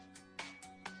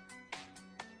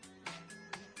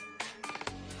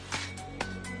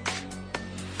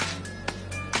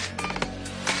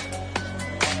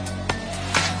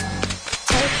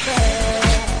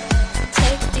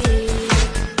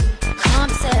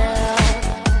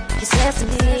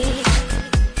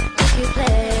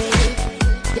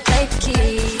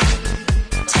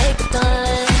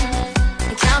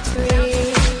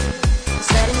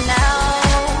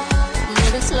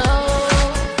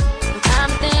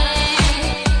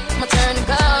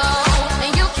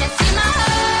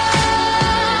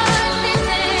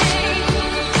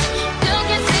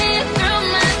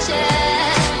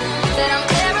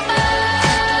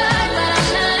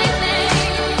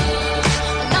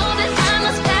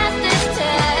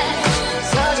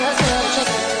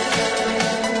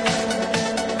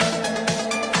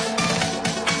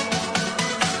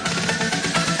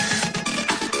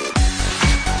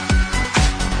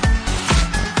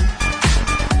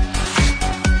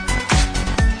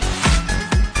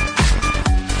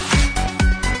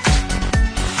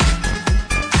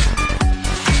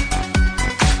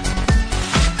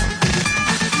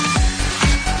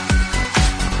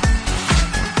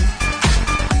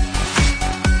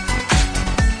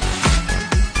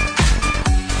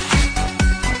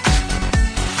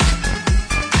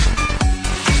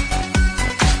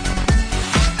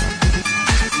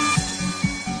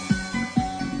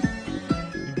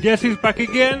Guess who's back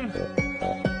again?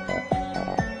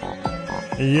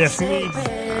 Yes, me.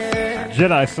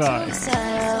 Jedi side.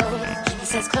 He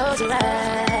says close your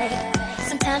eyes.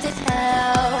 Sometimes it's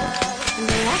hell. And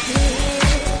then I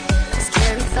hear a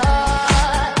scary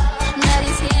thought that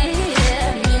he's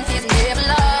here. Means he's never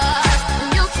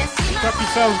lost. You can see my Strap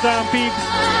yourselves down, peeps.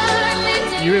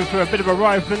 You're in for a bit of a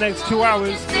ride for the next 2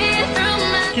 hours.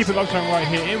 Keep it locked on right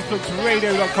here.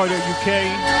 influxradio.co.uk.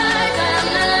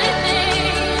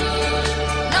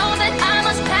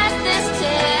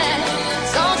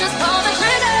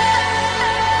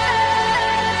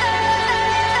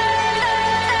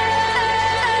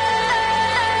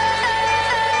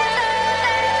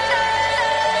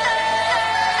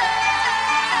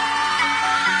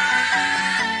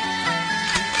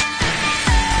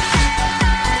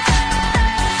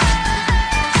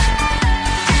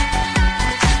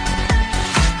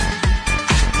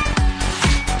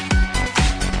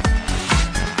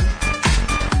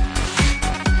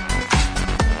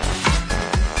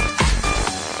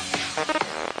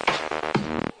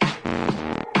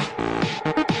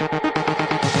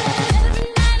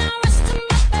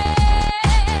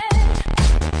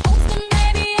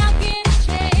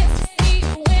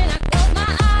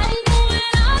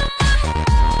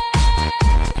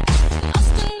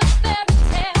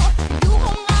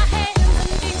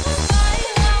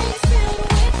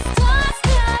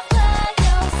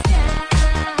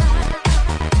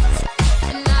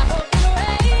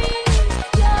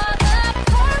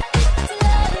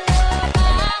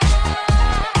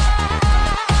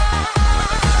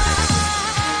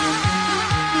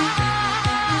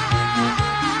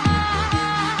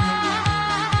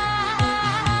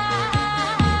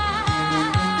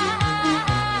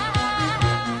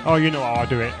 Oh, you know how I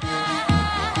do it.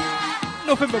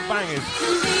 Nothing but bangers.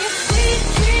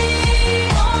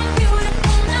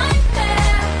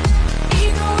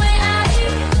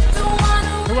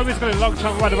 Whoever's got it locked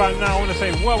on right about now, I want to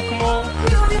say welcome all.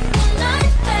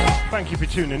 Thank you for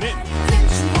tuning in.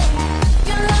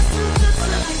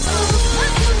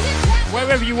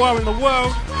 Wherever you are in the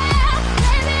world,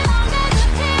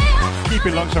 keep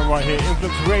it locked on right here,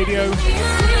 Influx Radio.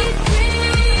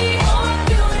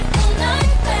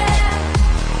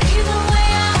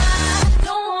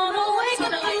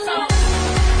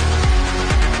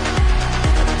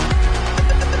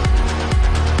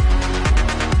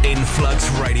 Influx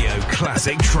Radio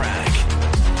classic track.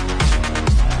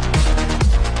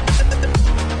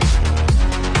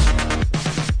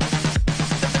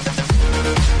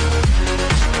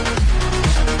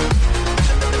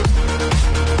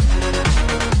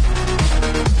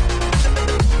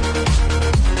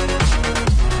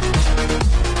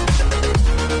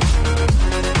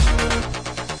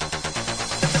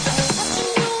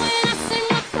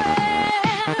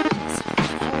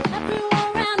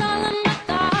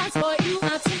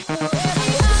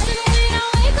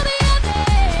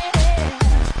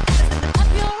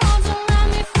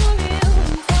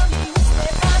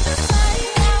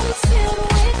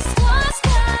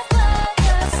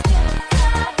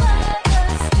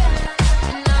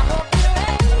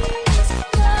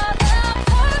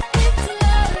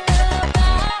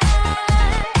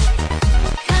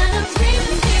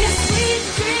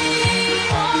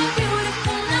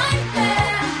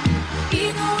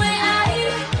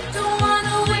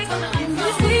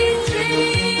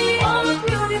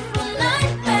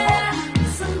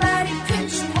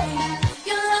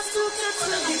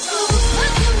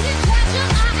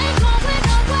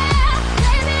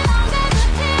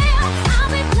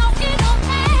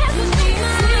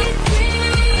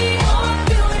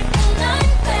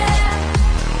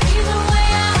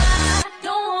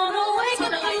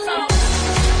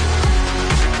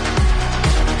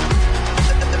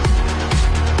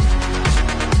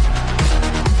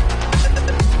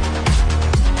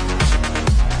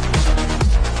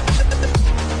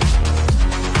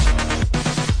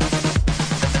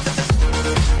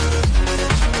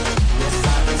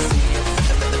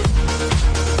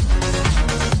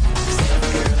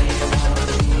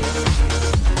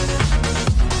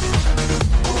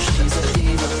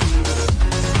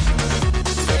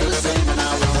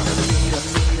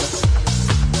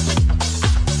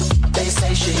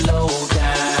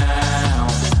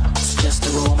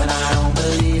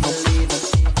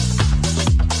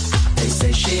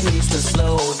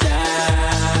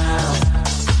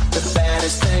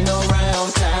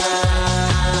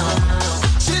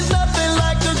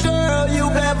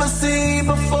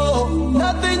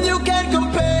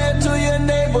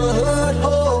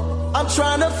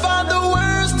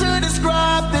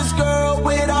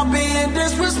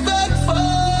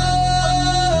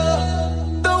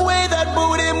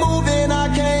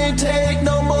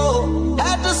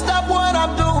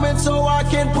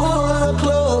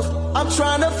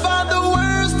 trying to find the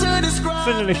words to describe.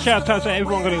 Sending a shout out to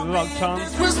everyone got it locked on.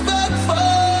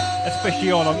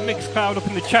 Especially all on Mixcloud up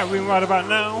in the chat room right about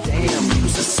now. Damn,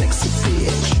 you's a sexy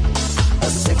bitch. A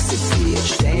sexy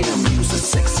bitch. Damn, you's a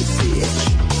sexy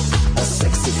bitch. A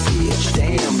sexy bitch.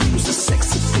 Damn, you's a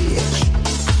sexy bitch.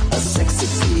 A sexy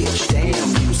bitch. Damn,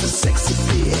 you's a sexy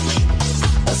bitch.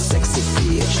 A sexy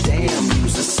bitch. Damn,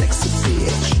 you's a sexy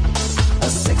bitch. A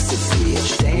sexy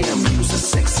bitch. Damn, you's a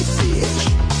sexy bitch.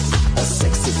 A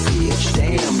sexy bitch.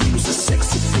 Damn, you's a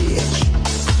sexy bitch.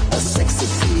 A sexy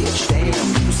bitch. Damn,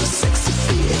 you's a sexy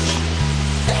bitch.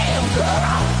 Damn,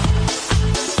 girl.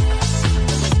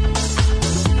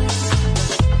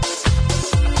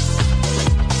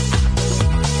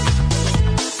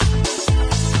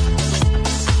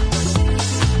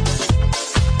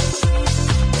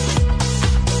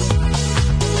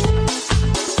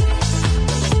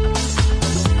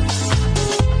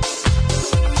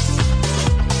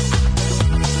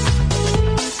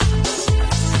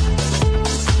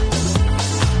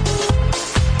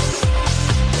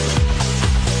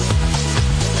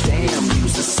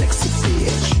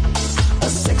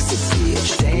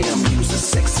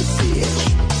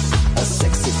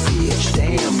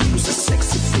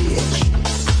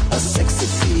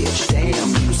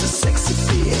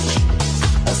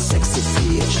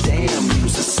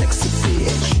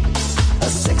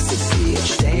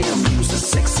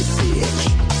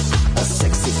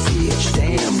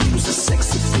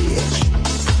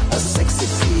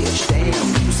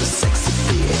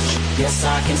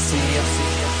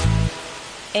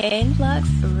 Influx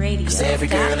Radio. 'Cause every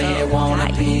girl in here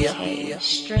wanna be a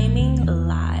streaming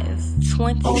live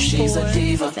 24/7. Oh, she's a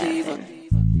diva.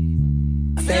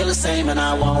 I feel the same and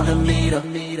I wanna meet her.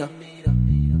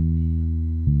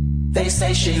 They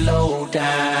say she low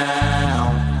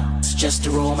down. It's just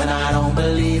a room and I don't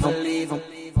believe them.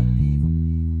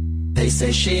 They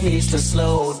say she needs to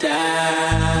slow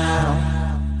down.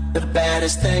 The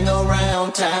baddest thing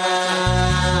around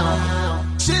town.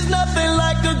 She's nothing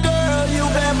like a girl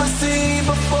you've ever seen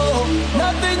before.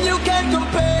 Nothing you can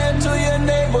compare to your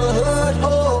neighborhood.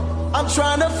 Oh, I'm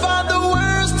trying to find the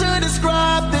words to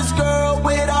describe this girl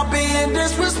without being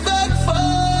disrespectful.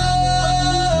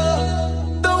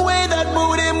 The way that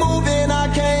booty moving, I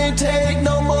can't take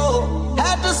no more.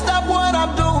 Had to stop what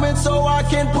I'm doing so I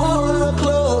can pull her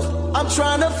close. I'm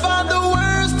trying to find the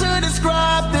words to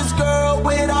describe this girl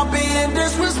without being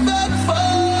disrespectful.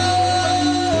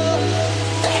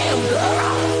 Damn,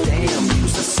 girl. Damn,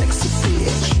 you's a sexy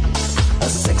bitch. A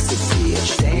sexy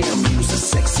bitch. Damn, you's a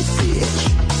sexy bitch.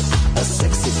 A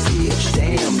sexy bitch.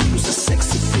 Damn, you's a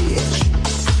sexy bitch.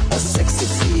 A sexy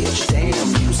bitch. Damn,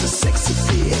 you's a sexy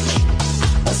bitch.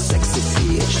 A sexy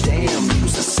bitch. Damn,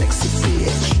 you's a sexy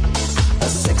bitch. A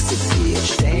sexy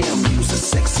bitch. Damn, you's a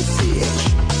sexy bitch.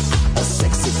 A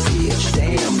sexy bitch.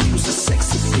 Damn, you's a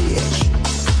sexy bitch.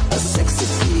 A sexy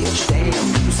bitch. Damn,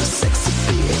 you's a sexy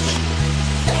bitch.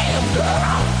 Damn,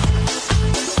 girl.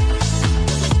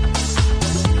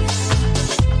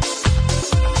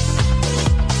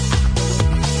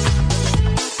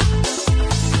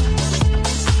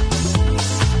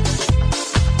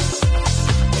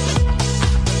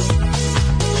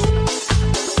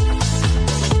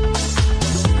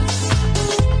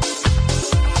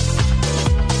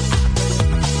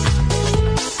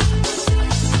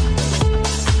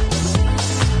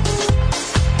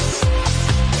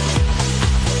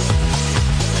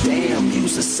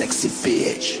 Sexy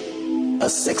bitch. A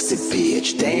sexy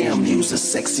bitch. Damn, you's a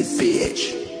sexy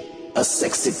bitch. A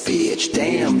sexy bitch.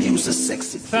 Damn, you's a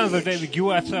sexy bitch. Sounds like David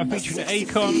Guetta featuring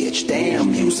Akon. Bitch.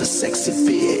 Damn, you's a sexy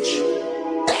bitch.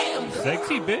 Damn,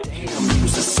 sexy bitch. Damn,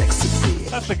 you's a sexy bitch.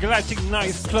 That's the Galactic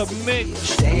Nights Club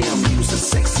mix. Damn, you's a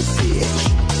sexy bitch.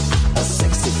 A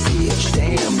sexy bitch.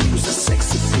 Damn, you's a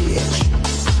sexy bitch.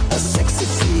 A sexy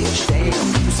bitch. Damn,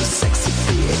 you's a sexy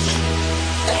bitch.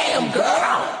 Damn,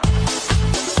 girl.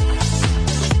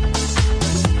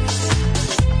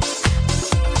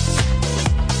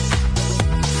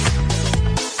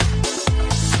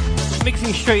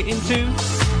 Mixing straight into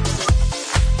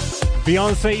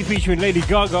Beyonce featuring Lady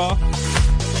Gaga.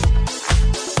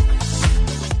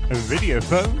 A video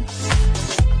phone.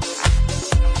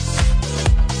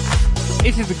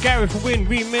 This is the Gareth Wynn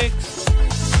remix.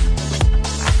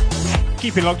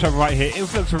 Keep it locked up right here.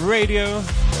 Influx Radio.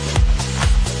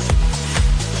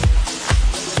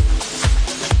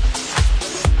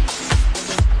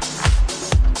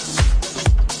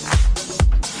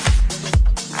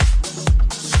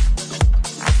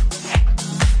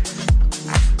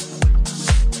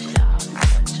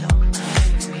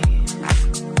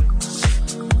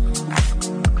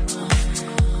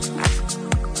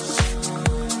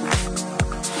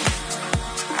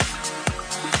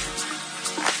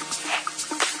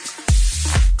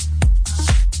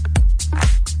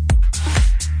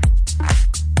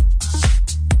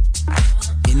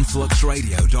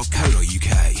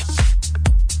 fluxradio.co.uk.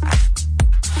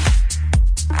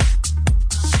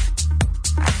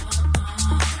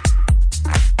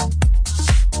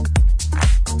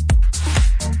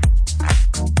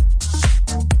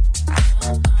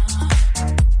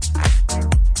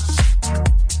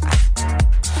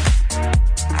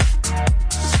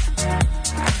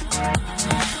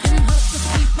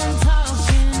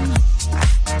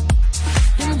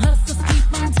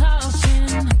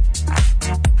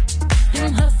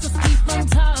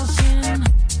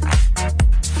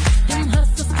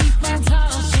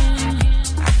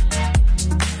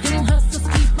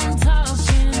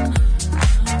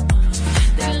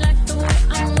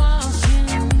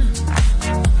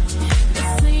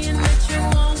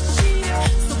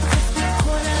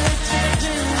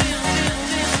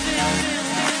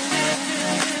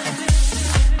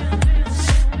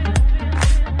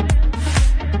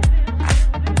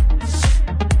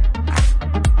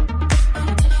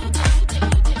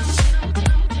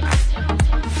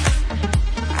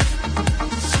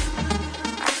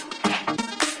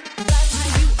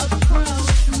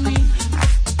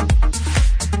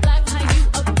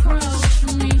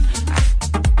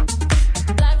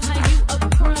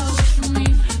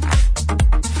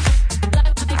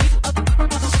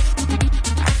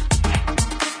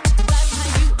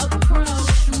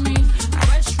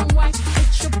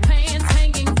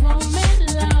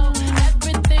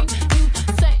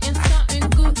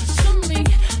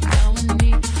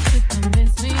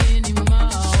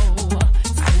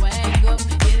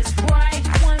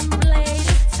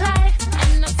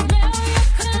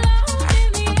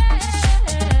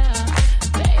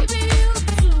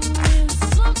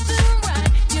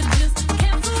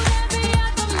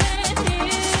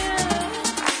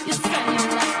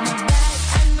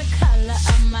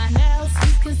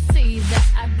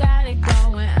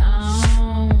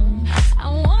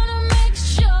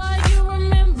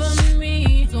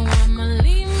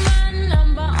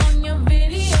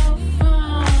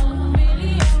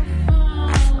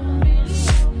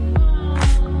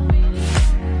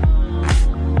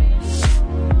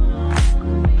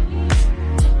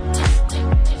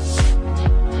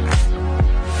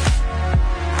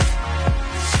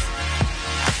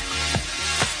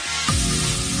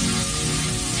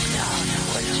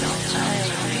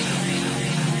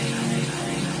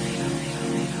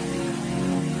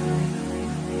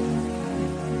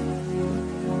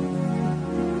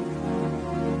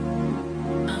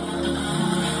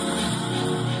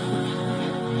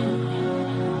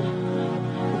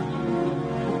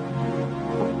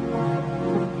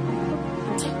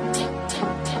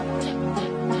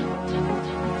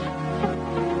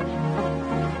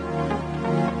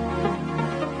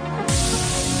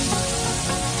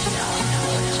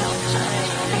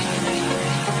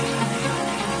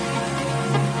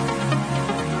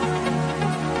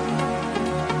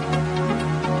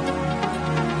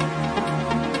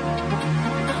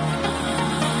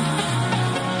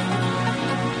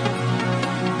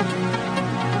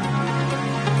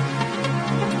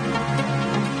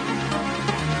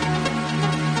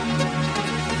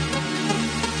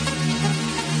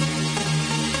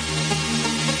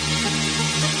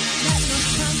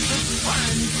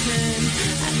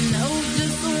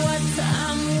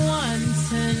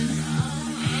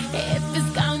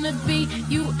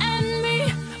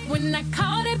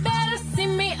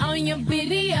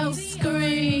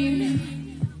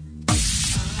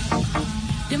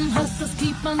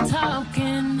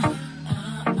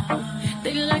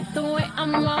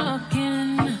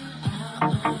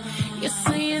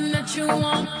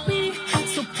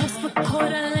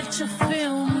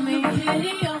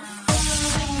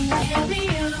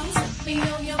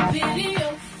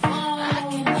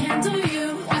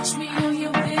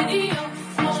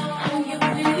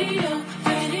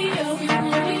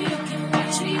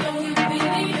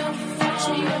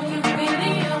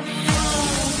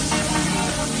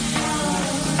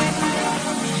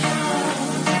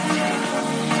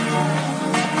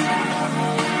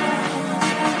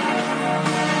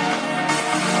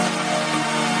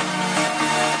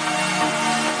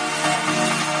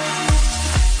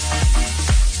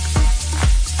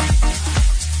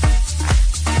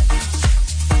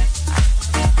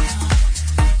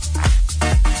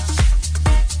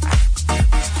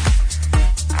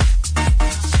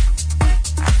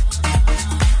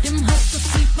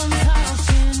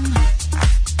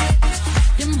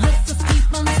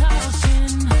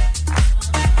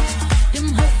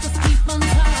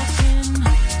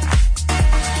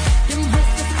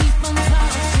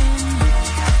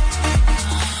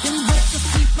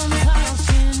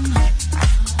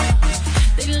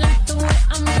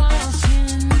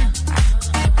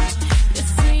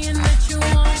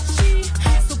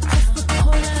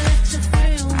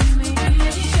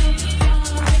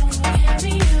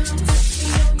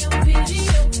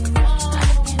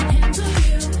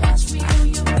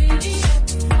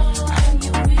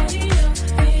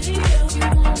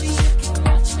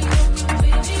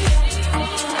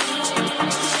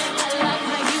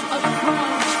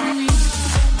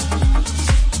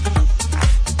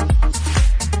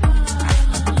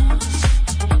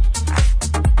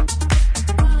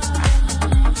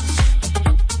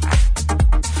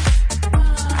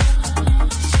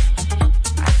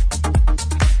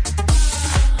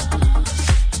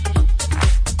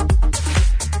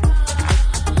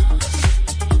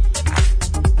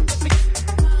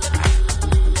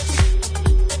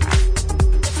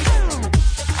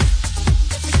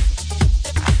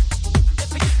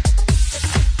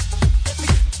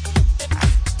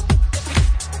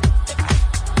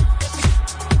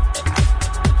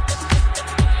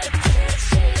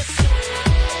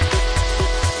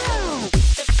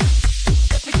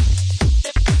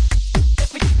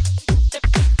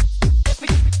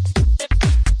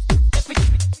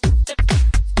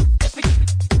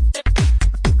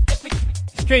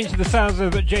 Straight into the sounds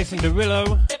of Jason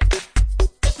Derulo,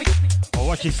 or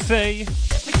What You Say.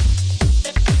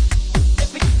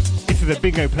 This is the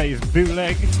Bingo Plays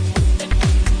bootleg.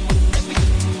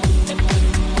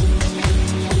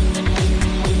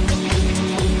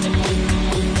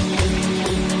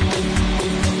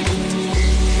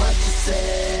 What you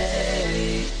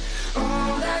say?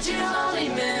 That you only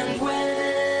meant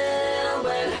well,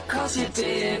 'cause you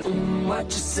did. What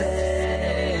you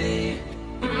say?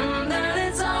 That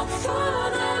it's all for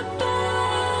the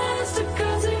best,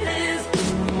 'cause it is.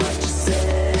 What you say?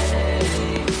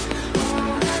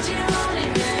 That you only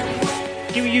meant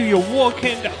well. Giving you your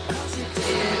weekend,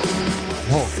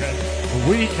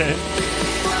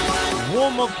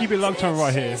 warm up, keep it locked on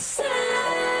right here.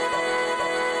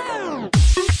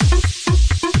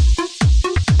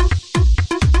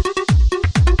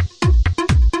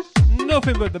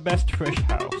 Nothing but the best fresh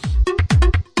house.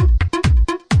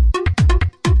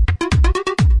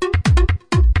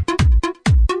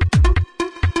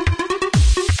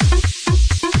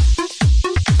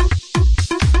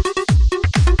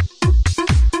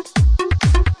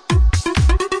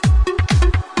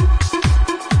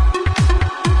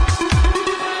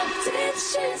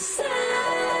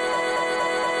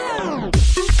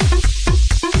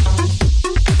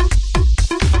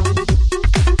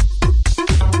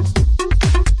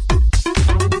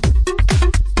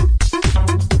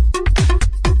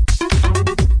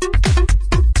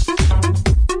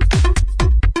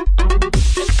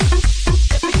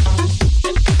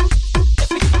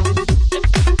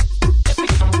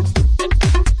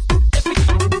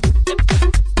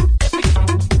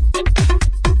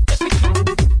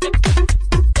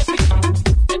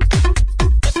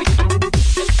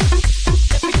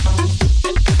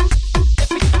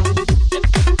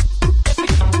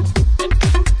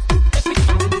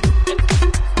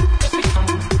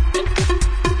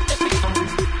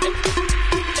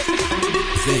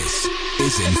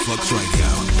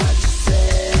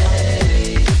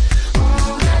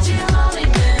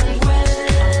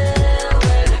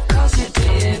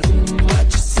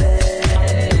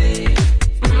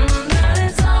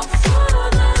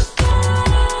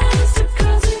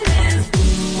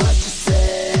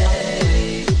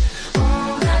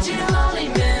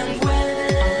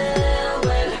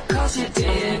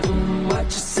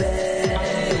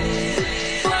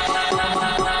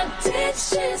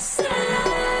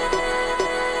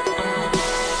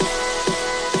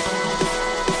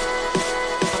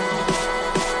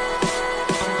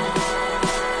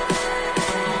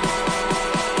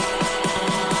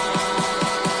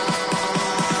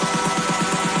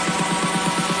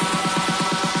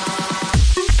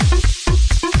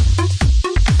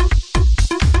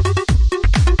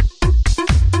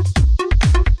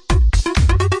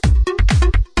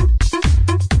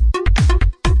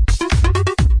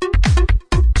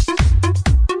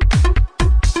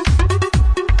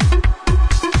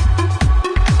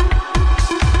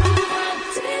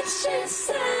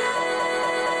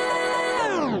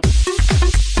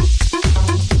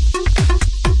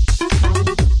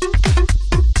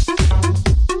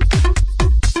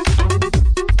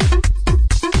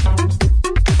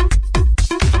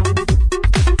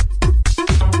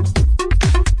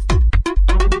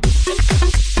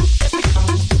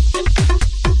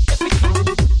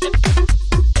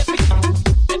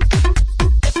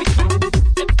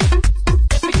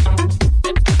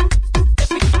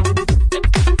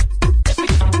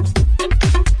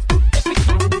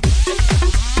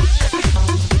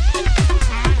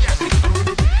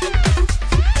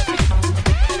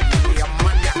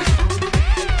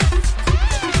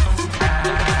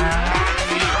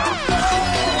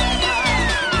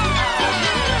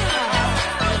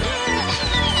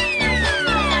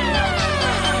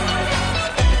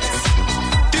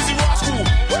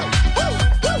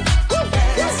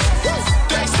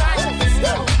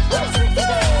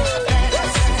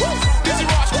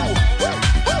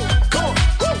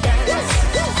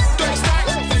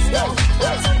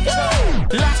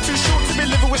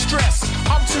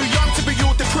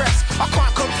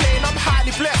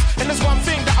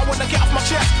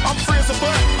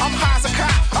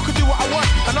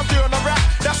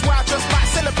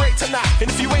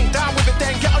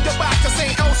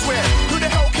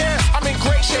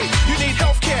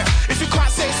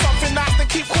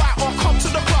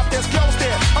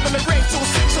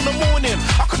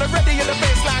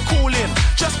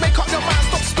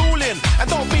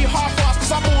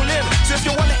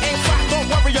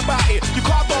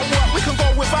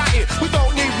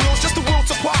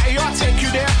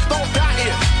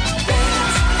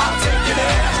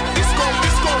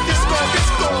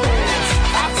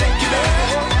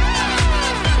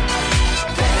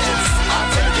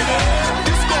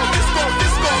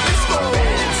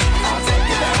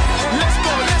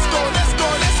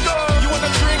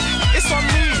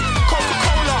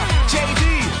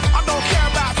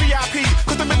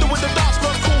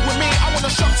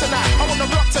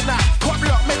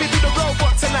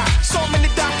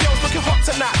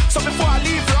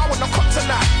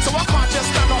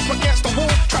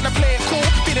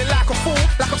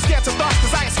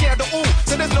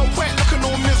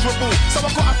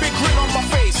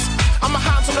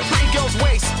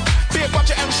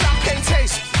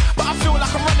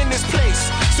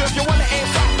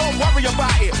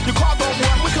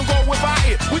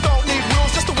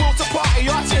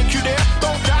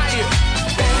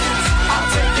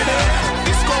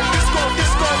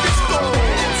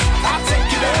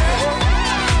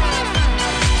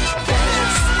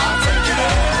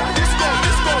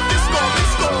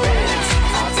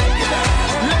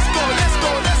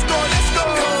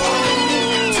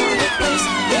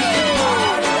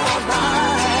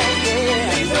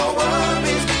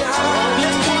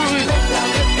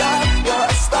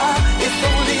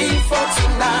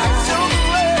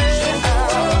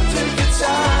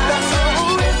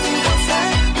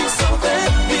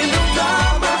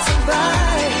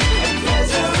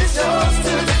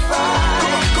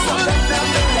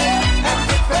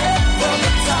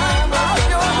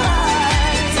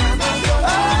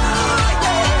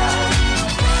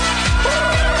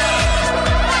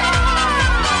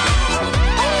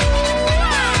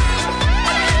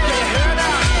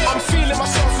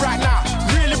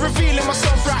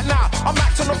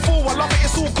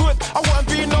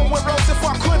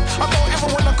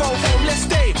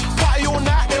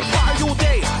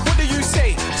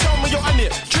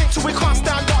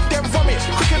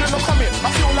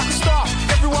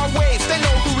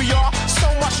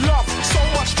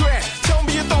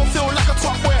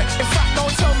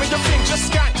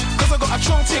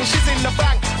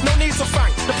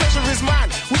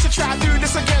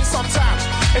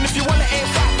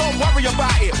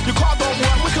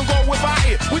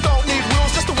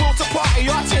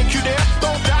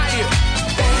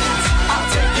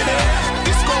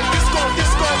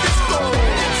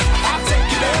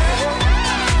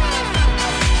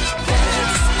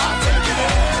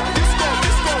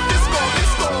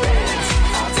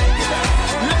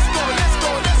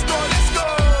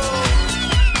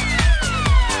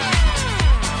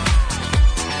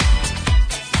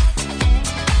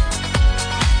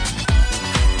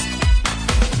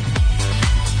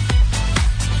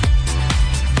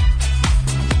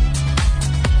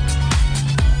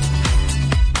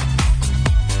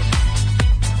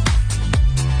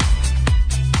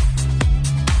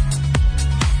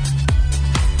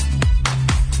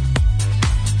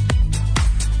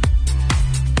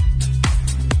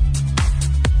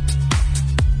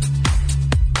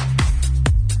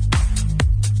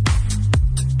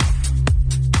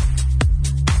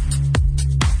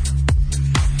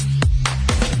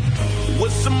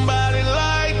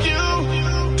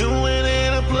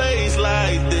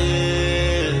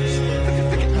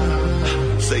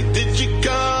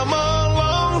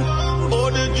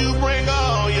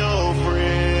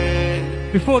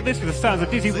 Before this, with the sounds of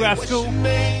Dizzy Rascal,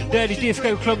 Dirty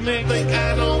Disco Club mix.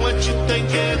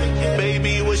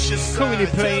 Currently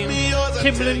playing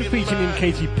Timbaland featuring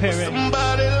Katy Perry.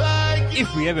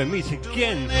 If We Ever Meet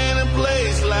Again.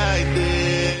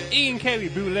 Ian Carey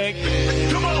bootleg.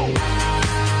 Come on.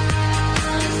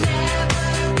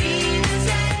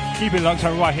 Keep it locked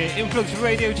on right here. Influx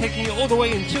Radio taking you all the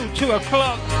way until 2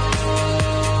 o'clock.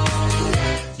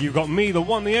 You've got me, the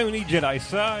one, the only Jedi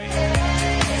side.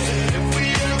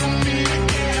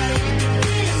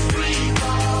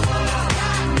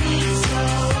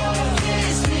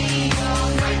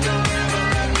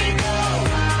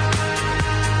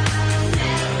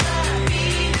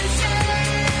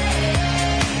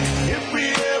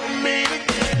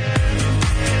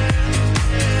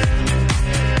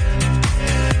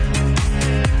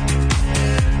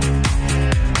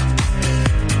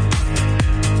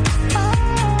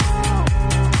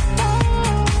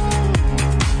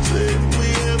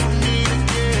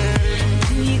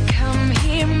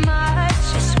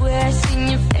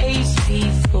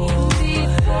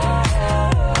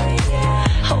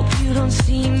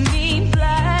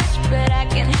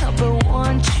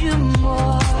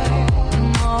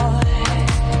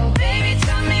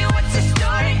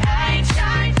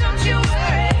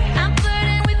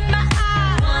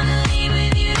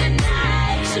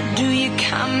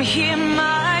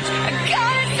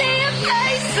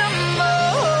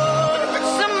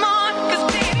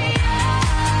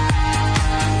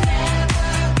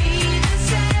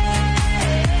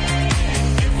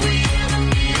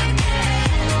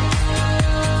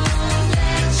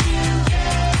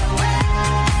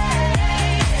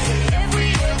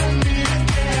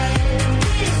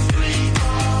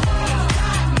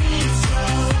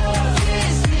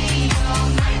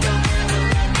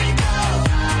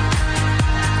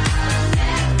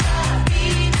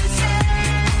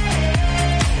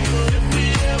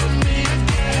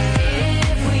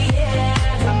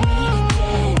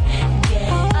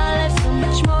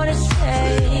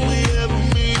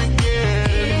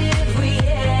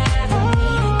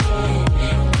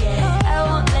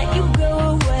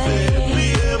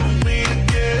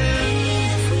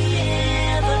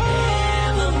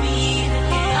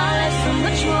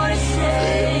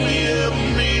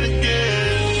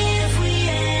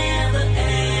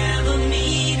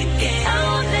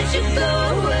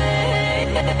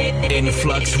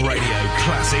 Influx Radio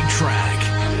Classic Track.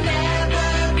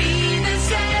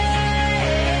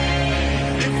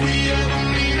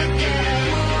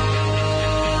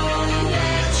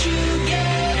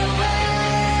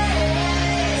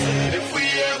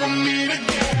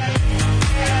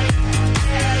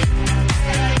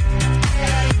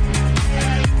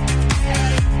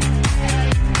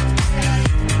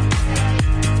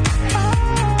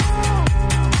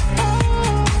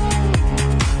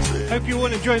 Hope you all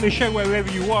enjoying the show wherever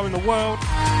you are in the world.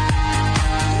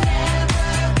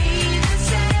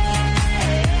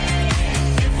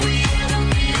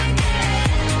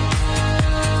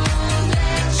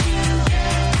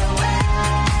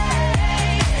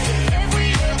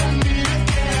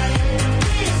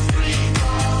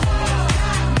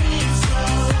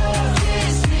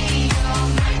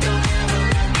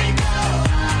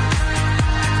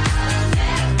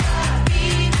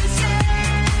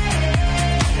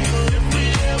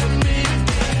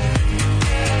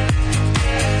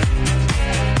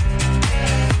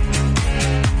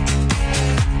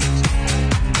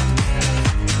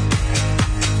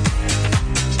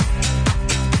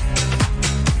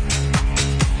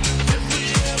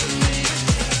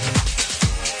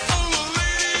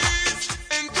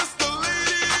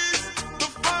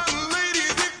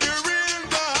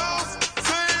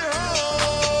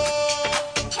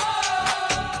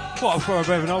 What a throw of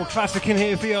an old classic in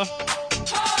here for you.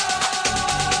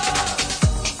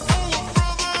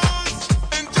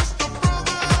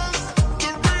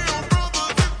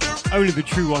 Only the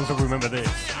true ones will remember this.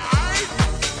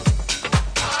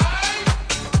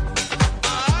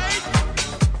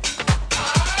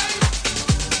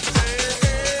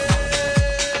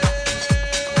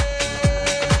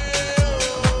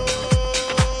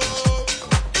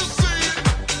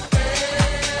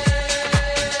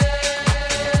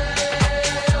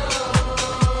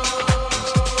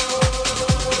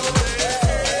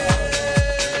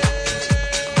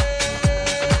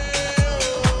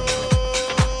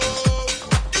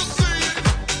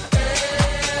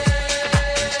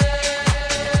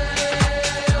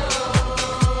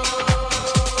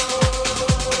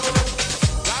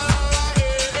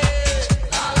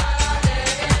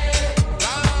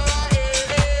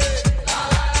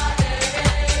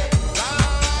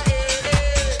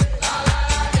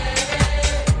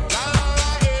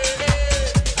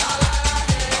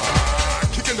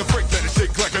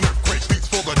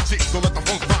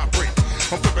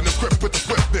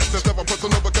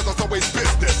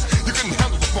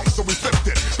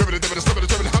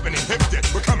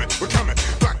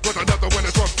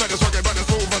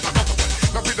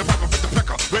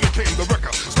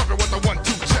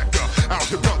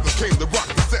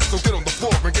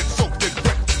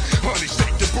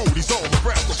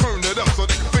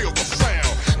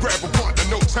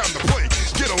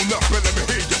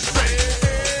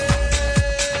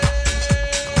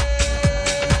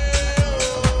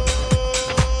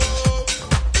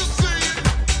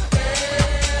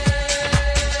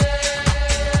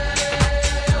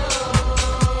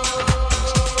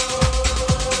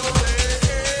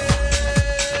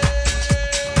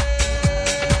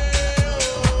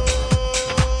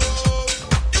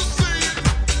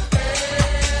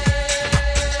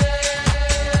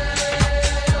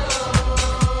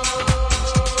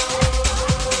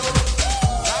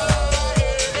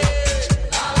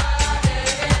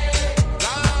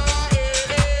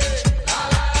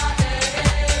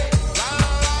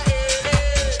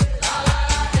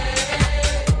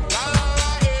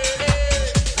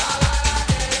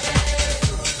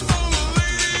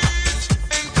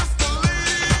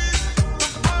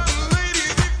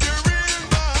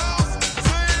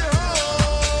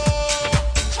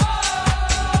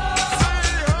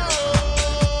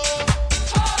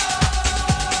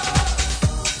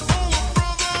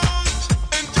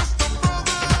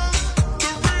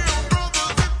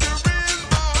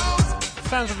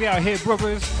 Sounds of the Out Here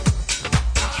Brothers.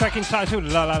 Track entitled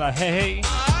La La La Hey Hey.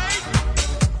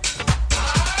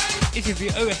 This is the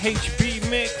OHB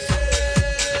mix.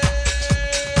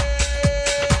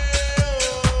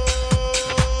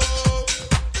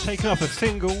 Taking off a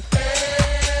single.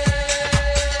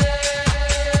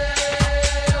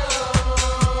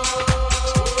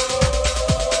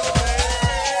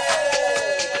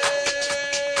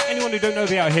 Anyone who don't know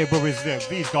the Out Here Brothers,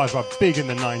 these guys were big in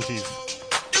the 90s.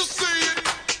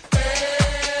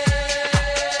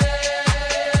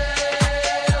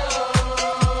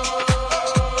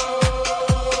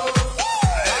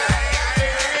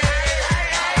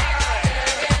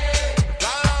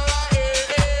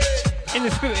 In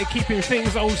the spirit of keeping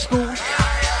things old school.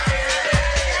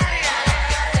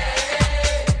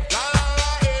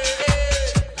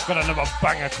 Got another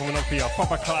banger coming up for you, a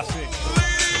proper classic.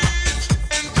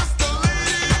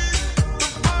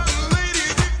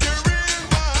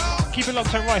 Keep it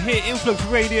locked on right here,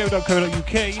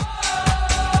 influxradio.co.uk.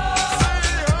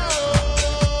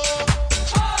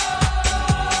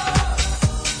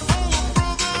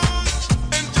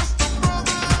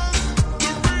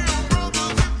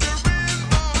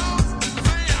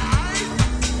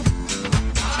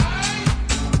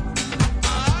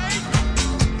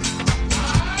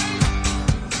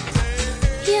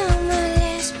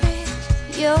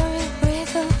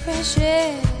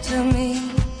 To me,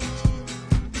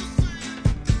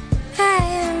 I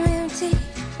am empty,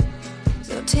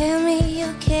 so tell me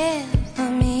you care for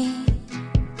me.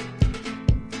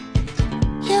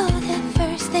 You're the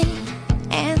first thing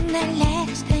and the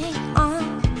last thing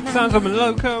on my Sounds of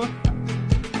Loco.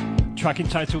 Track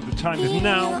entitled The Time Is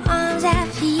Now. In your arms I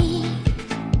feel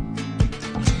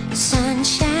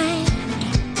sunshine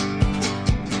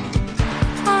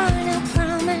on a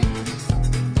promise,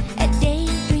 a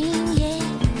daydream yet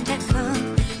to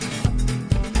come.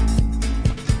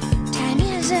 Time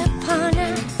is upon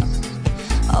us,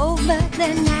 oh, but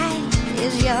the night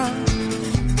is young.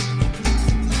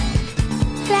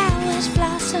 Flowers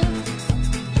blossom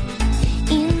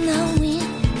in the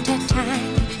winter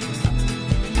time.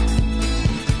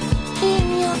 In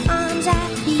your arms I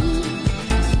feel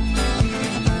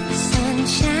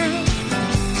sunshine.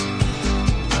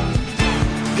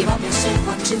 Give up yourself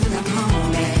unto the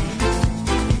moment.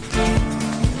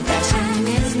 The time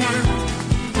is now.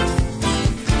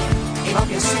 Give up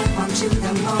yourself unto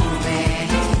the moment.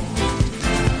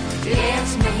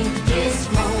 Let's make this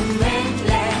moment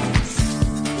last.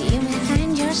 You may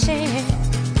find yourself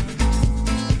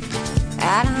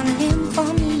out on a limb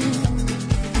for me.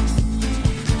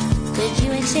 Could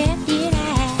you accept it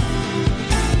as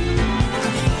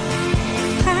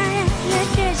part of your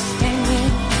destiny?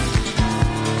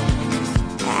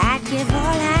 I'd give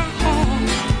all I have,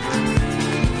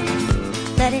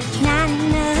 but it's not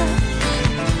enough,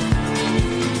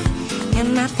 and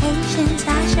my patience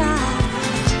are short,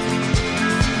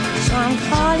 so I'm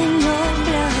calling your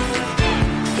bluff.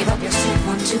 Give up yourself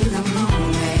unto the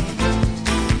moment.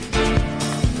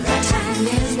 The time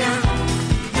is now.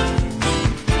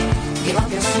 Give up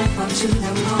yourself unto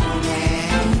the moment.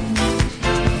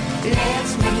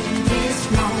 Let's make this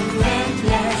moment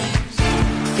last.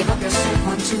 Give up yourself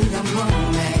unto the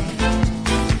moment.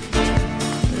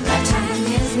 The time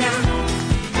is now.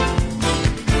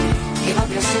 Give up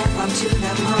yourself unto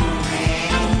the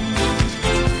moment.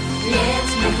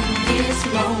 Let's make this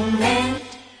moment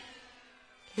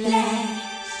last.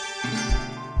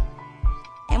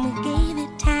 And we gave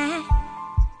it time.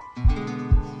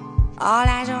 All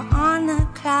eyes are on the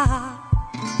clock.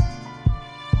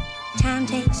 Time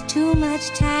takes too much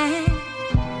time.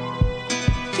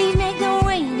 Please make the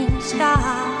waiting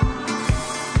stop.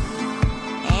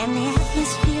 And the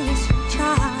atmosphere is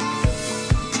charged,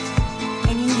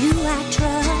 and in you I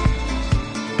trust.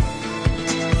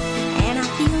 And I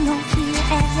feel no fear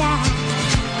as I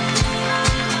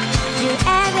do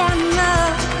as I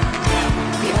must.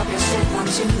 Give up yourself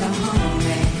unto the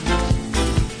moment.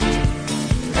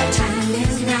 The time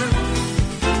is now.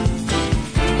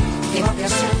 Give up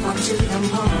yourself unto the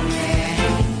moment.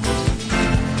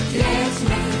 Let's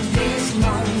make this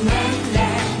moment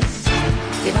last.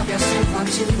 Give up yourself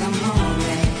unto the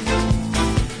moment.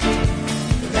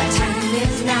 The time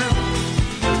is now.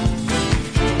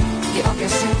 Give up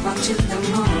yourself unto the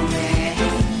moment.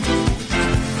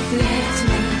 Let's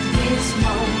make this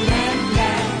moment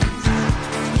last.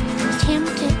 I'm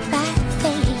tempted by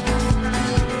fate,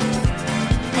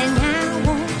 and I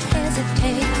won't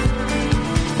hesitate.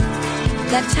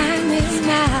 The time is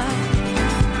now,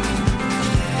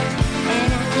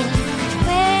 and I can't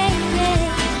wait.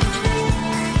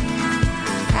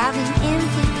 I've been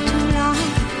empty too long.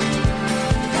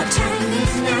 The time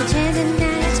is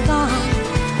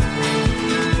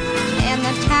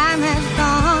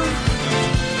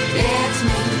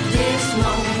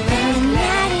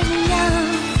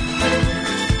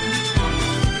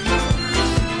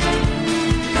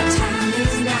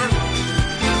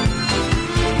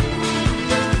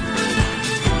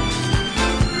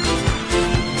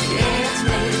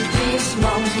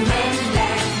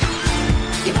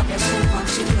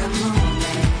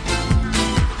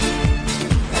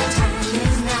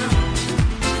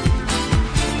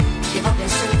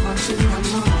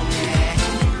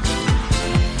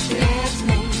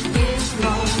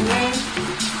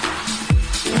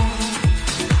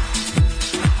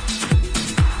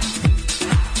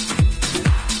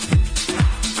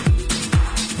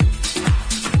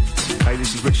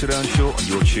Richard Earnshaw and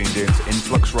you're tuned in to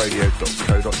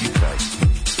influxradio.co.uk.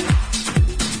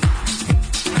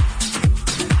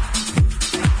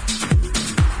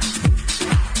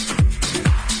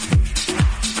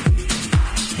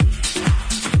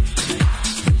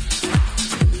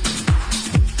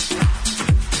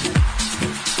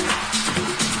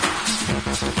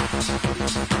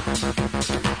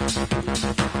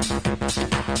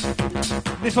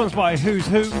 This one's by Who's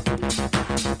Who,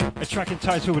 a track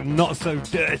entitled Not So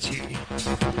Dirty.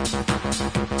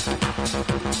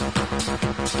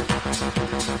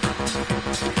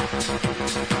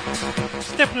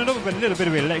 Stepping it up with a little bit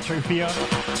of electro for you.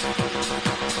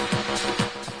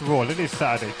 After all, it is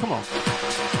Saturday, come on.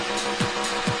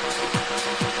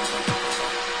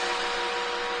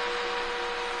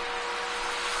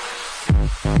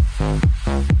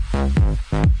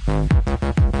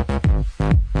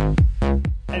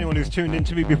 Who's tuned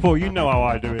into me before, you know how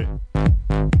I do it.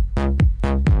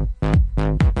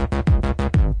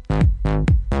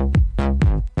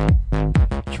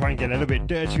 Try and get a little bit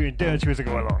dirtier and dirtier as I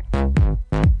go along.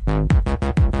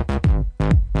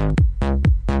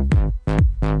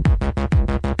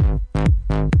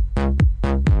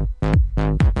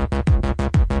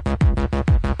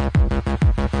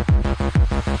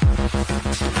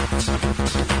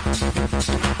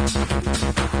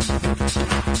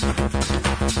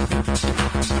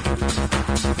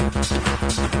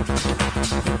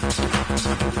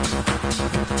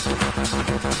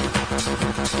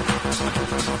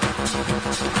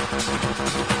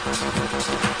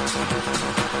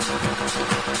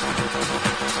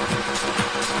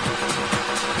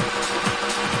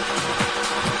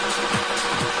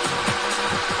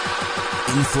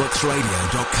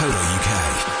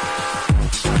 influxradio.co.uk.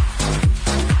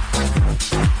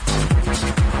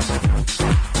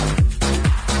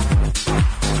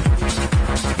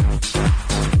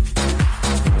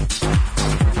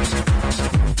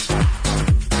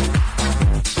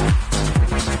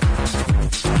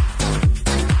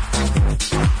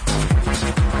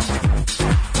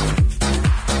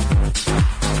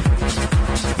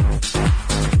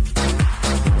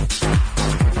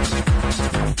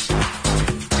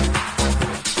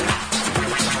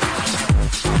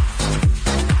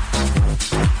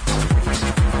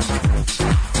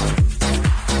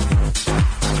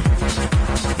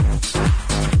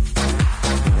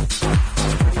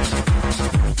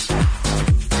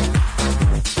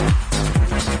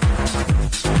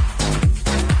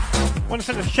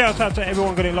 Shout out to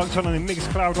everyone getting locked on the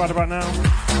Mixcloud right about now.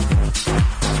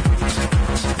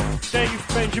 Dave,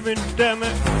 Benjamin,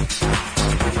 Dermot,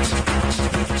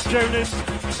 Jonas,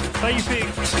 David,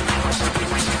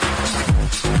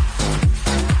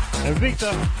 and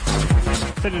Victor.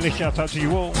 Sending a shout out to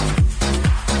you all.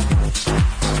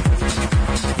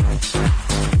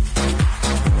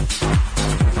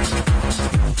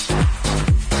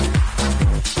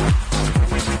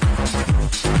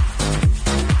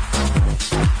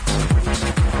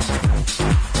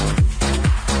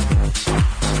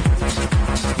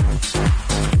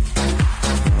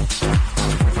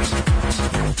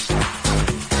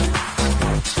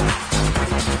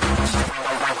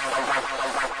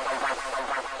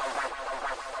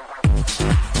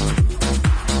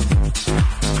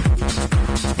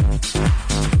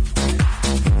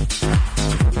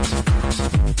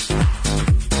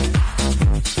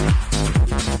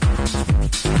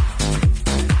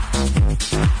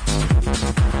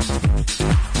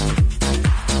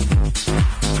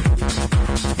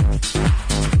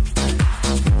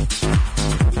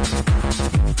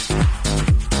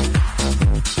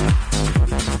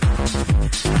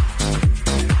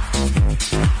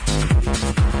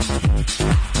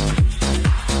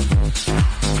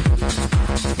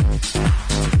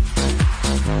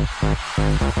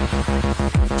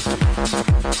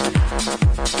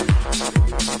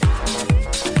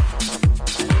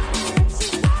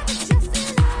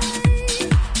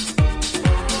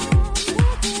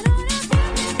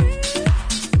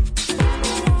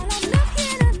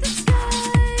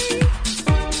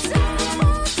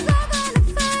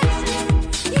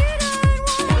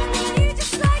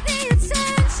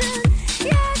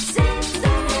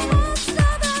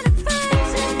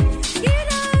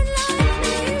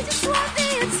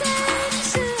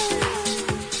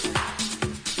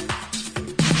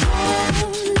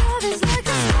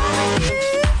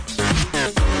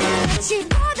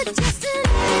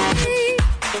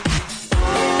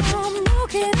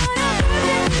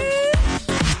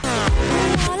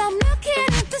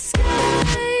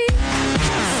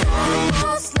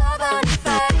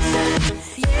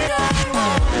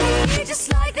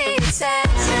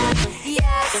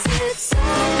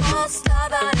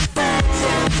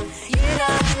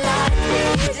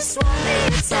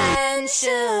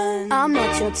 I'm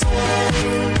not your type.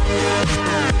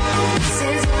 This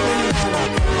is really not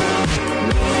about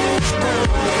me,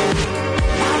 boy.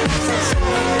 I'm not your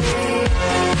type.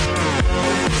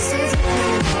 This is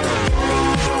really not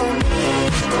about me,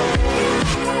 boy.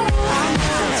 I'm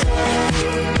not your type.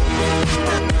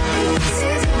 This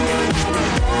is really not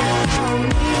about me,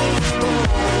 boy.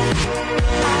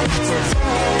 I'm not your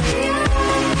type.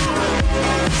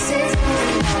 This is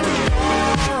really not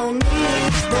about me,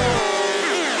 boy.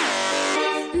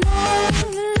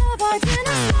 Love, I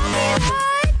cannot stop it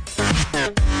right.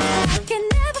 I can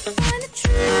never find the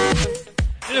truth.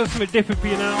 A little something different for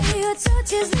you now. Your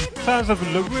touches leave me Sounds of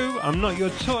LaRue, I'm Not Your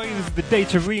Toy. This is the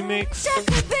Data remix. just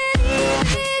a bit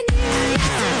in you.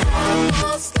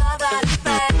 Almost love at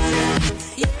affection.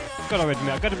 You Gotta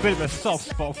admit, I got a bit of a soft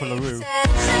spot for LaRue.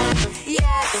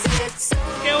 yes, it's so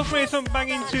Girls play some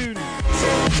banging tune.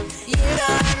 you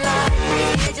don't like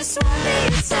me, you just want the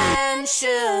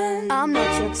attention. I'm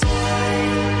not your toy.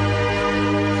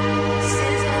 This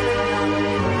is all about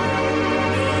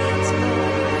me, it's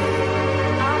boy.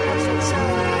 I'm not your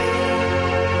toy.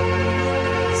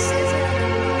 This is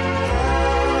all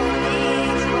about me,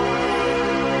 it's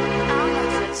boy. I'm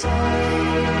not your toy.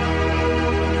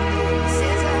 This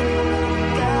is all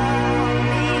about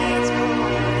me, it's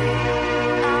boy.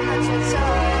 I'm not your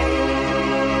toy.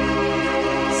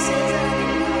 This is all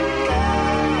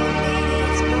about me,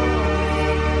 it's boy.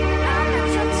 I'm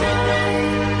not your toy.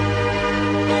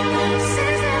 This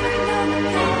is all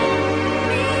about me,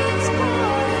 it's boy.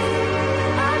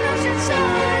 I'm not your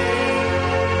toy.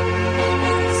 This is all about me, it's boy.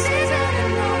 I'm not your toy. This is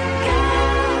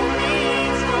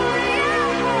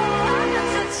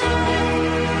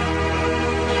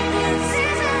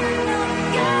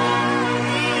all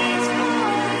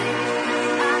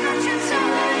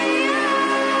about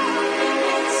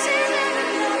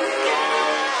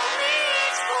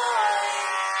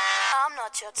me, it's boy. I'm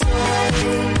not your toy.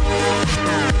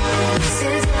 This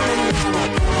is all about me,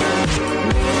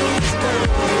 it's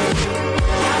boy.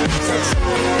 I'm not your toy.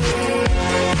 This is all about me, it's boy. I'm not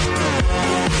your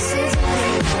toy. This is all about me, it's boy. I'm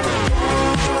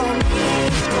not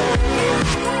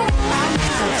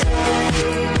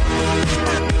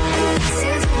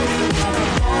your toy. This is all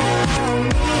about me, it's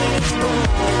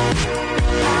boy.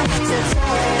 I'm not your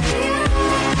toy. This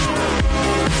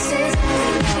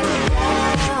is all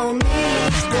about me,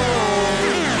 it's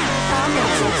boy. I'm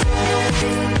not your toy. This is all about me, it's boy. I'm not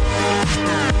your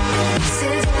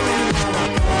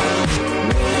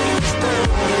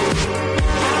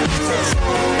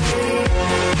toy.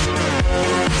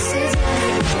 This is all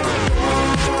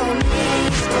about me,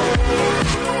 it's boy. I'm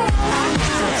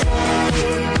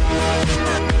not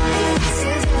your toy. This is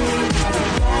all about me, it's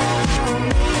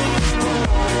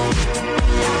boy. I'm not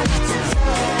your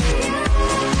toy.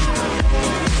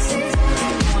 This is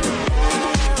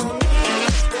all about me,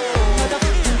 it's boy.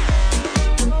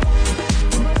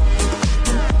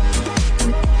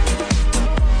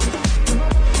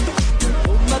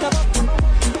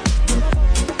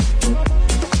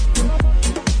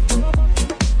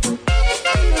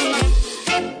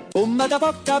 Come da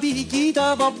porca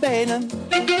picchita va bene,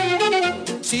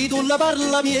 se tu la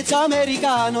parla miezza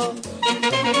americano,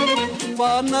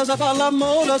 quando si fa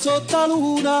l'amore sotto la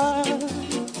luna,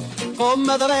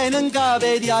 come da viene in capo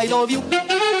di I love you,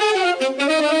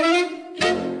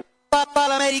 papà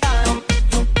l'americano.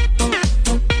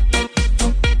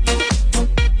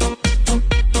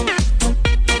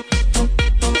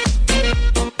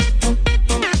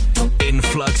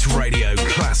 Influx Radio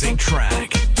Classic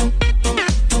Track.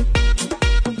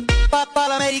 Papà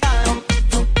l'americano.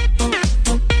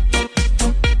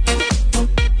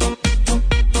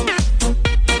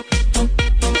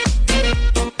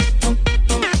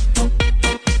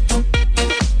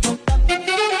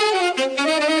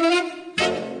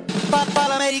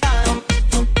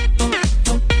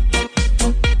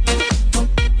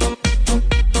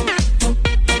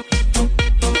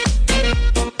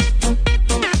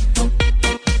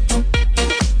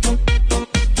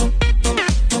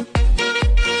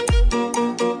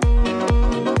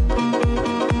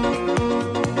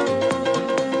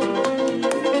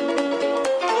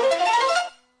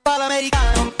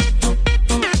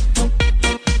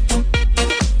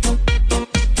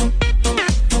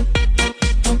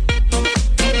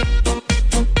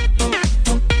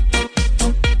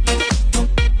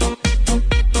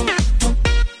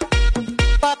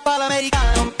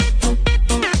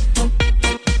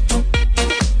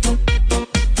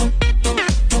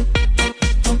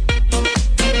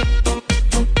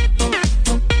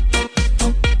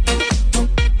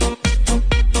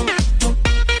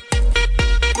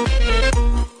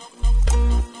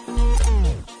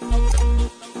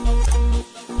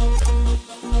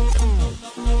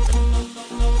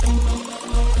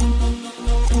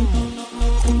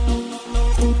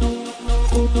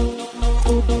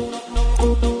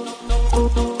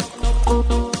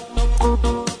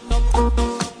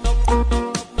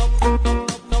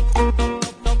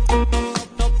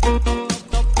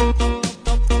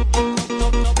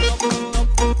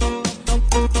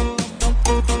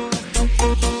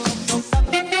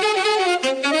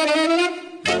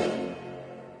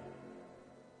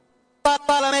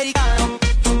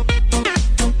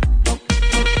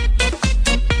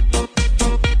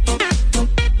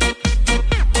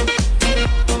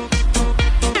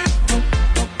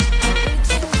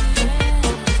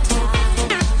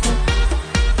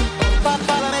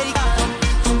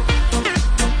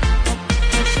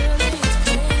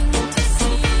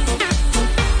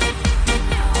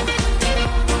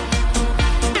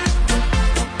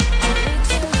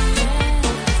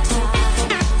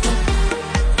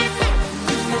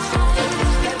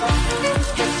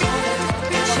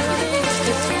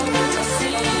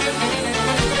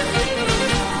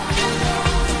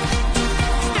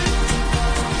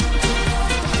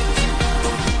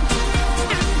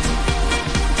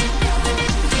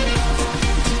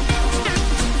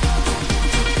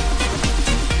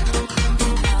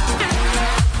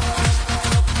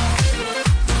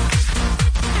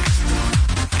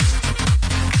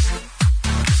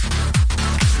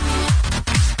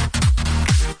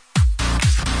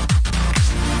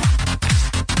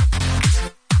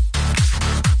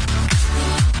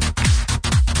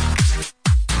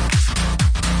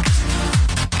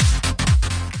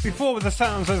 before with the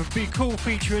sounds of Be Cool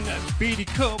featuring Beady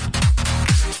Cup,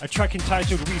 a track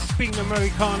entitled We Speak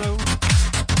Americano.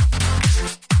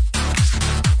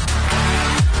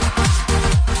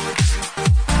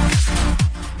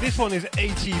 This one is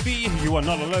ATV, You Are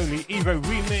Not Alone, the Evo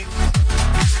remix.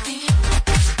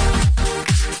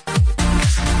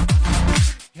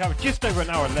 You have just over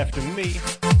an hour left of me.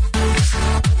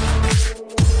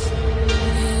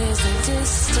 Is a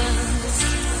distance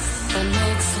that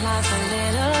makes life a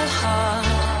little hard.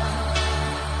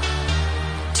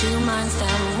 Two minds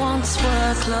that once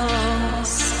were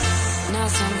close, now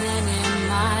so many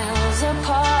miles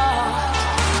apart.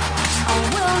 I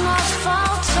will not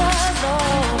falter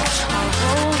though, I'll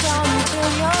hold on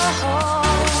till you're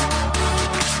home.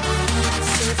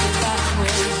 Sit back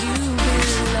where you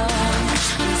belong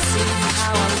and see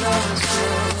how our love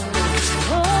grows.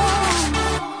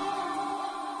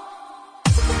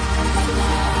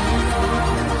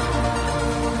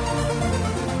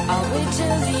 I'll wait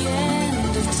till the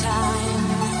end of time.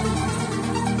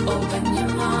 Open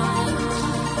your mind.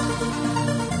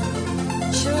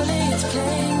 Surely it's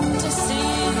plain to see.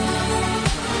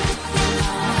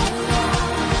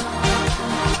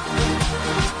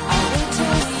 I'll wait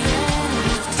till the end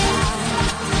of time.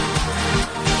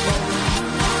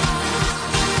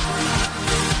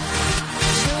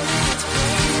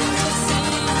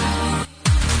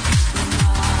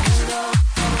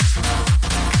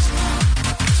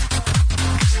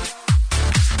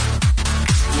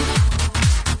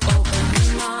 Open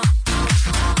your mind.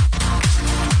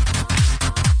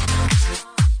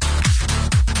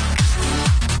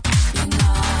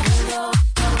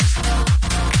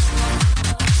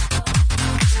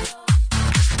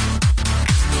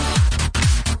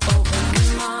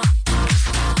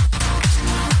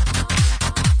 Surely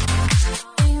it's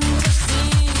plain to see.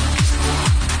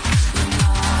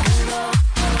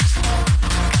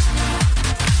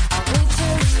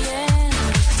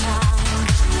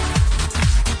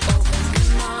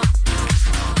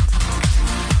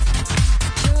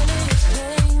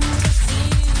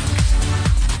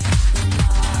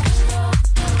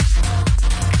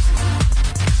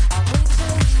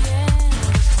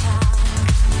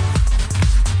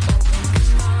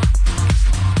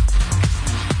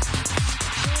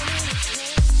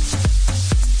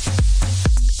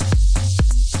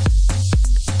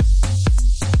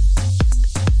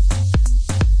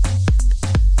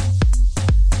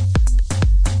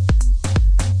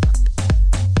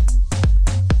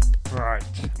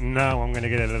 Now I'm going to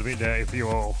get a little bit dirty for you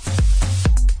all.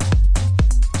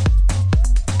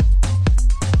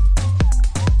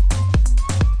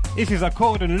 This is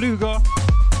Accord and Luger,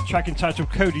 track entitled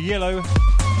Code Yellow,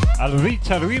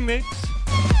 Alrita remix.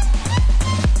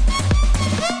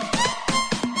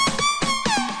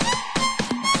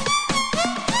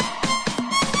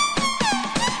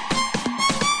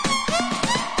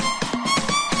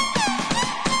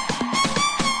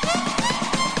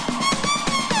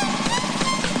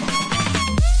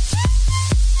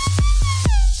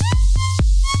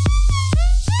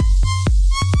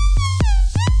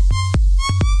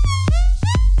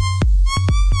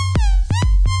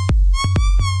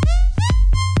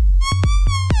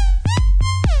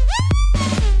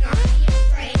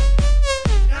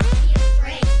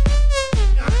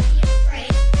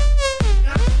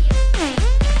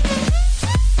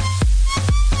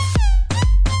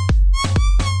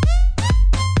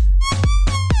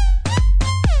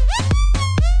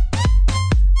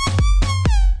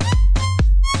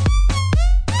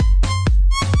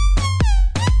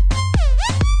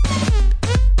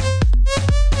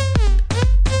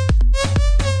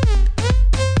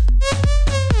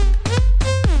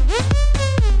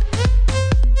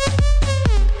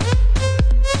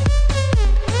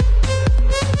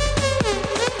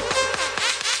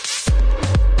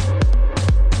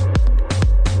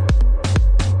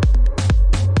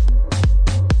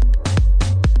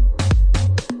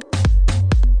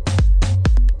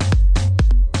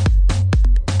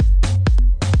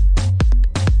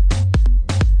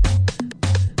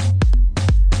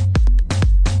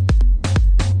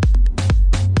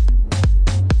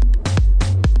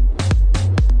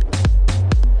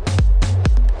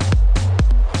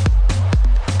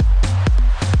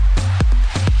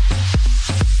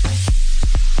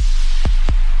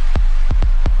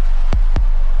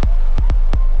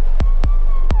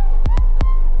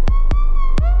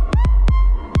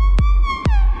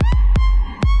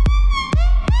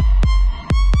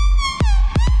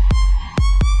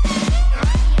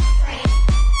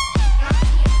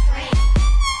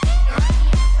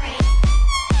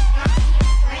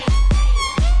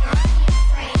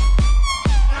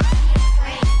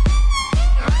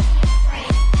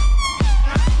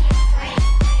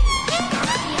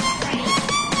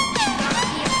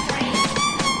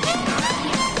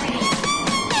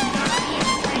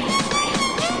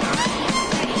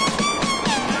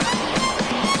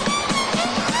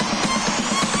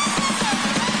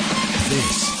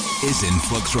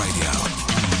 Influx Radio.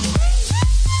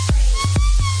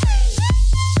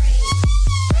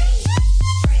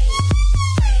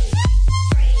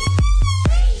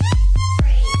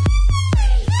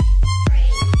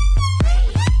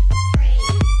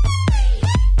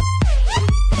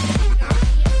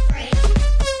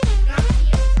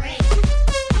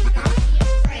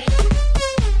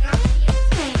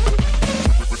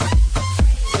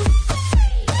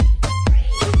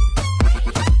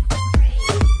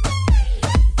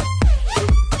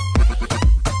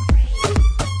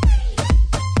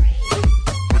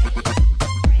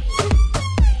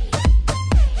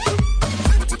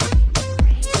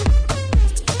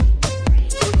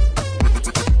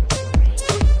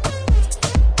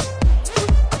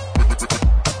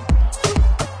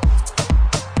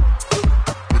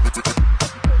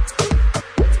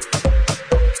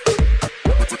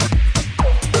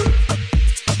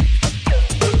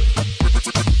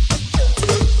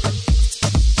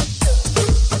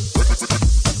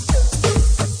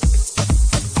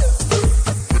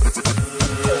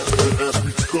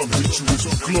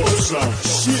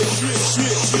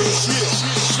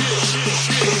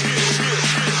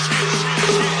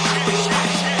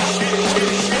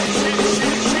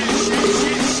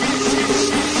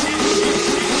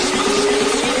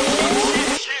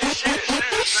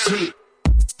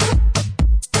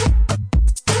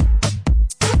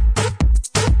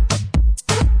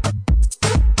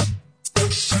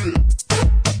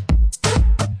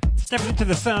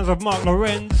 The sounds of Mark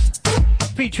Lorenz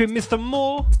featuring Mr.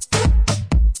 Moore,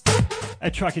 a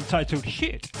track entitled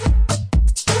Shit.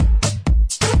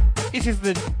 This is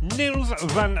the Niels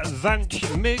van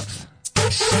Zandt mix.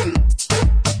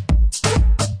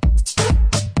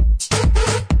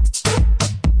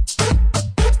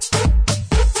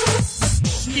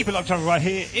 Keep it locked on right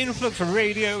here,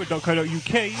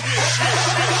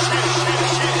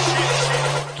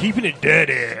 influxradio.co.uk. Keeping it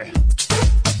dirty.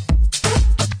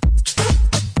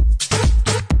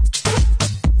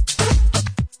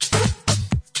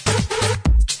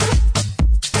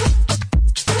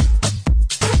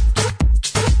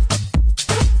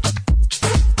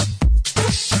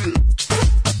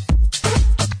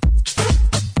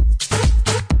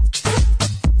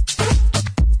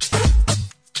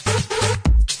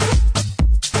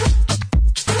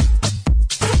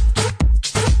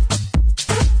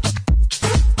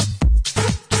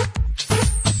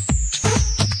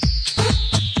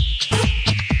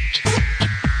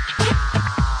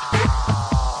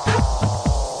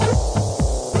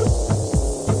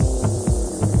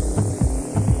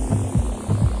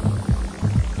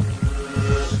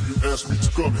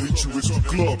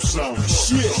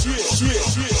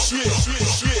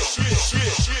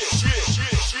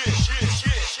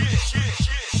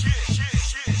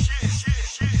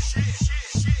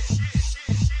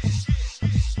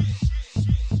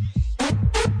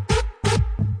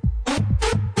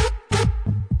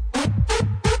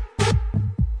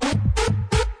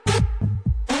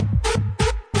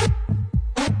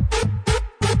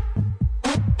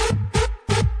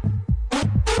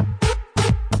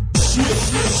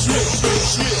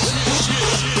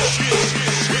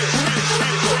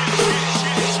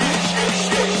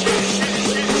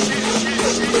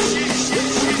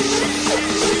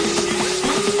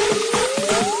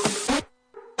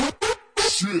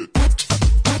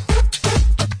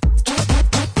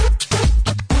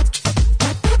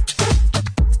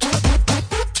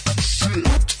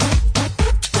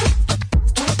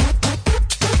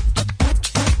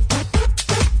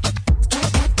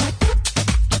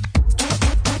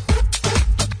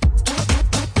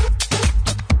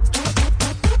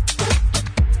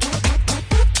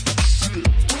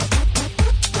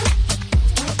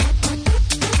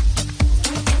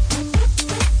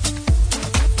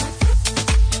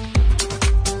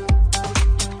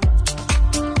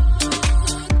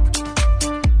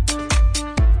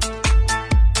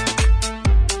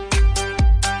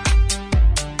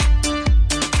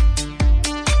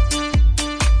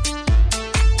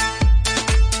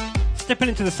 Stepping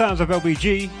into the sounds of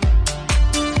LBG,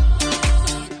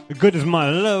 Good As My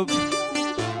Love,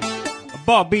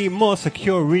 Barbie More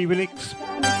Secure Remix.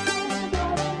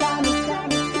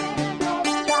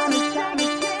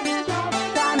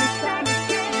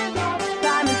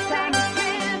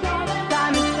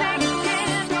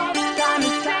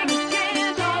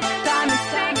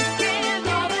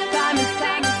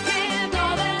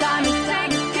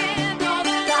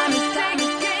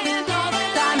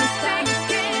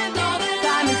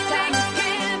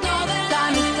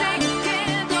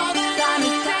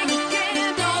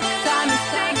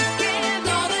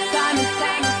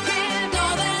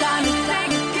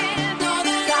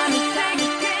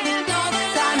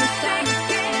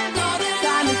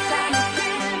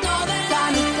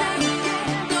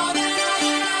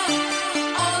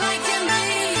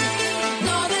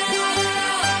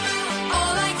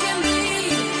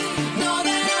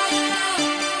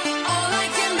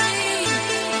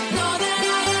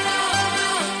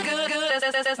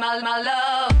 my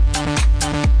love.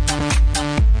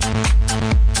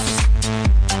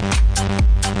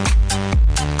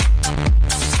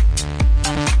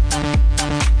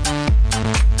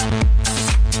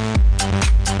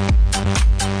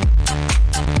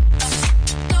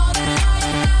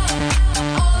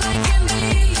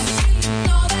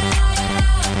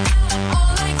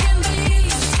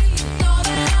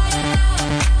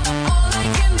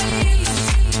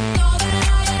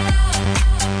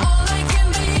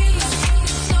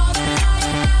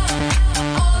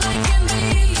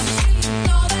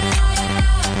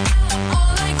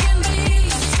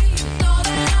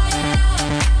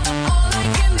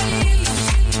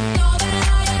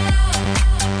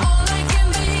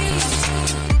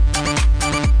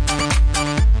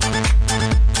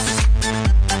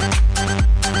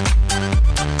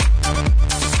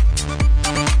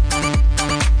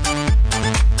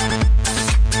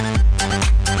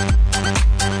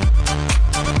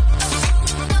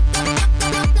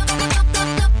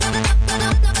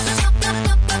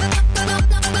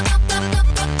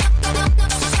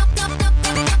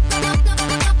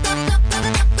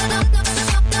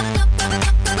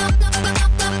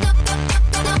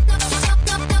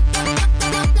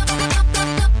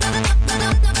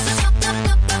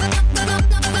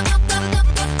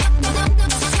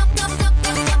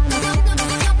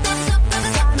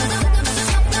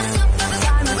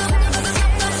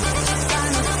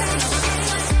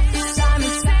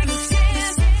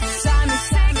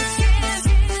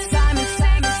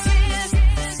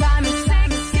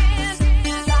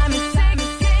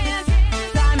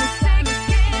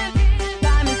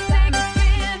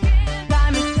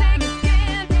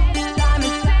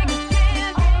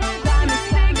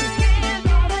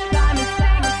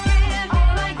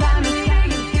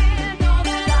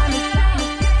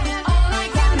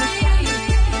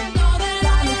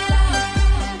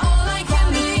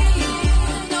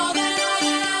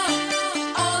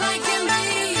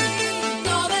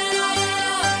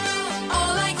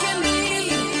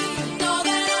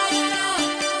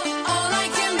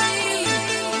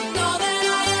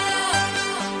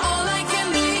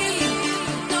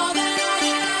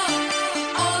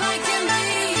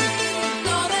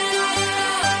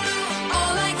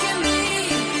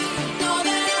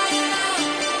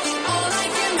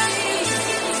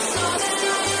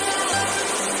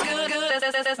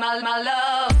 My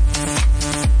love.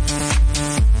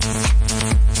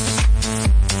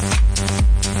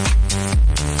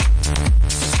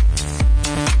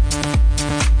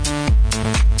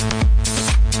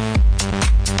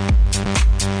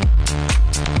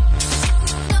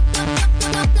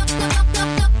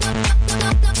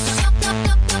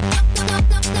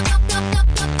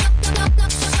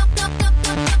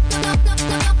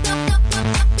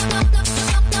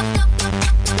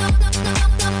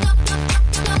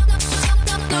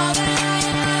 Know that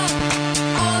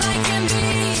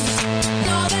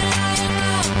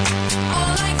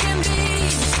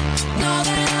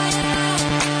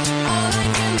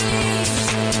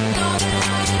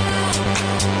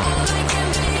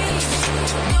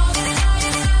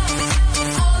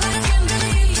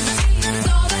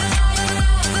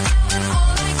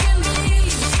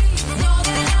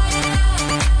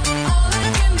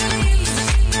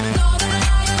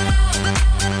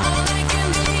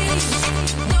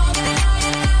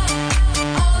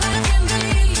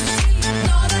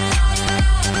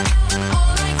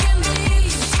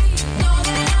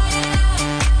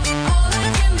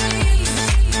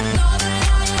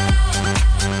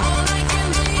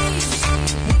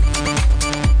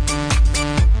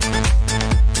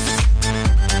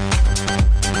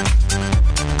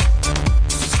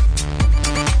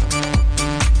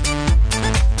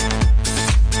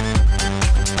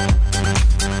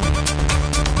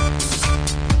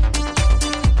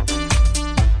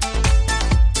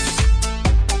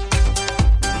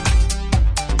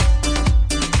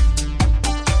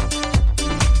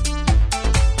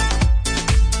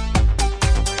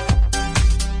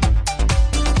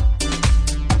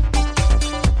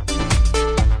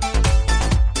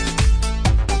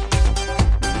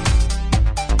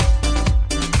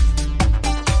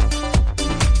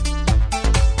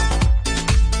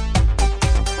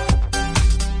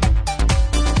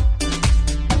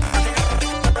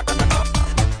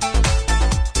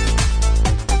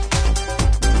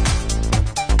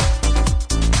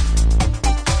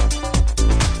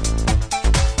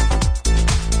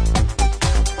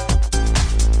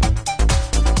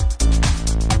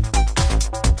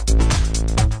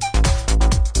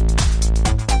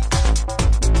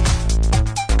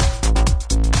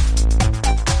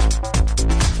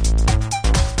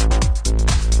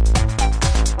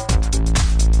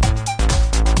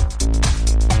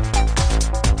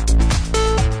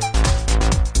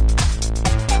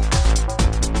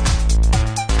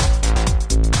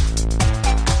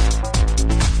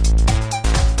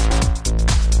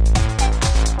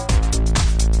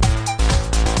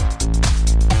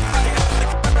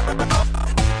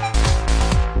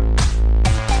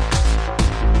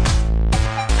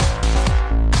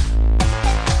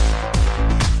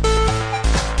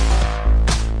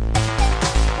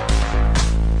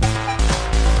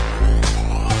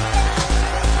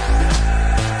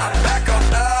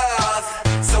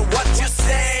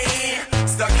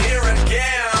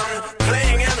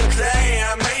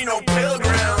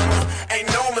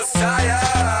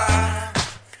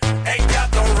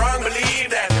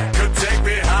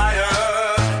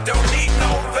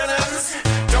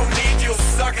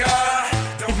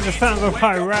sounds of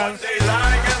High Raz.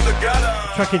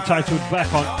 Track entitled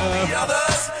Back on Earth.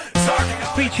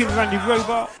 Featuring Randy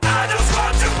Robot. The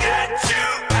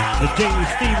Jamie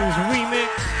Stevens remix.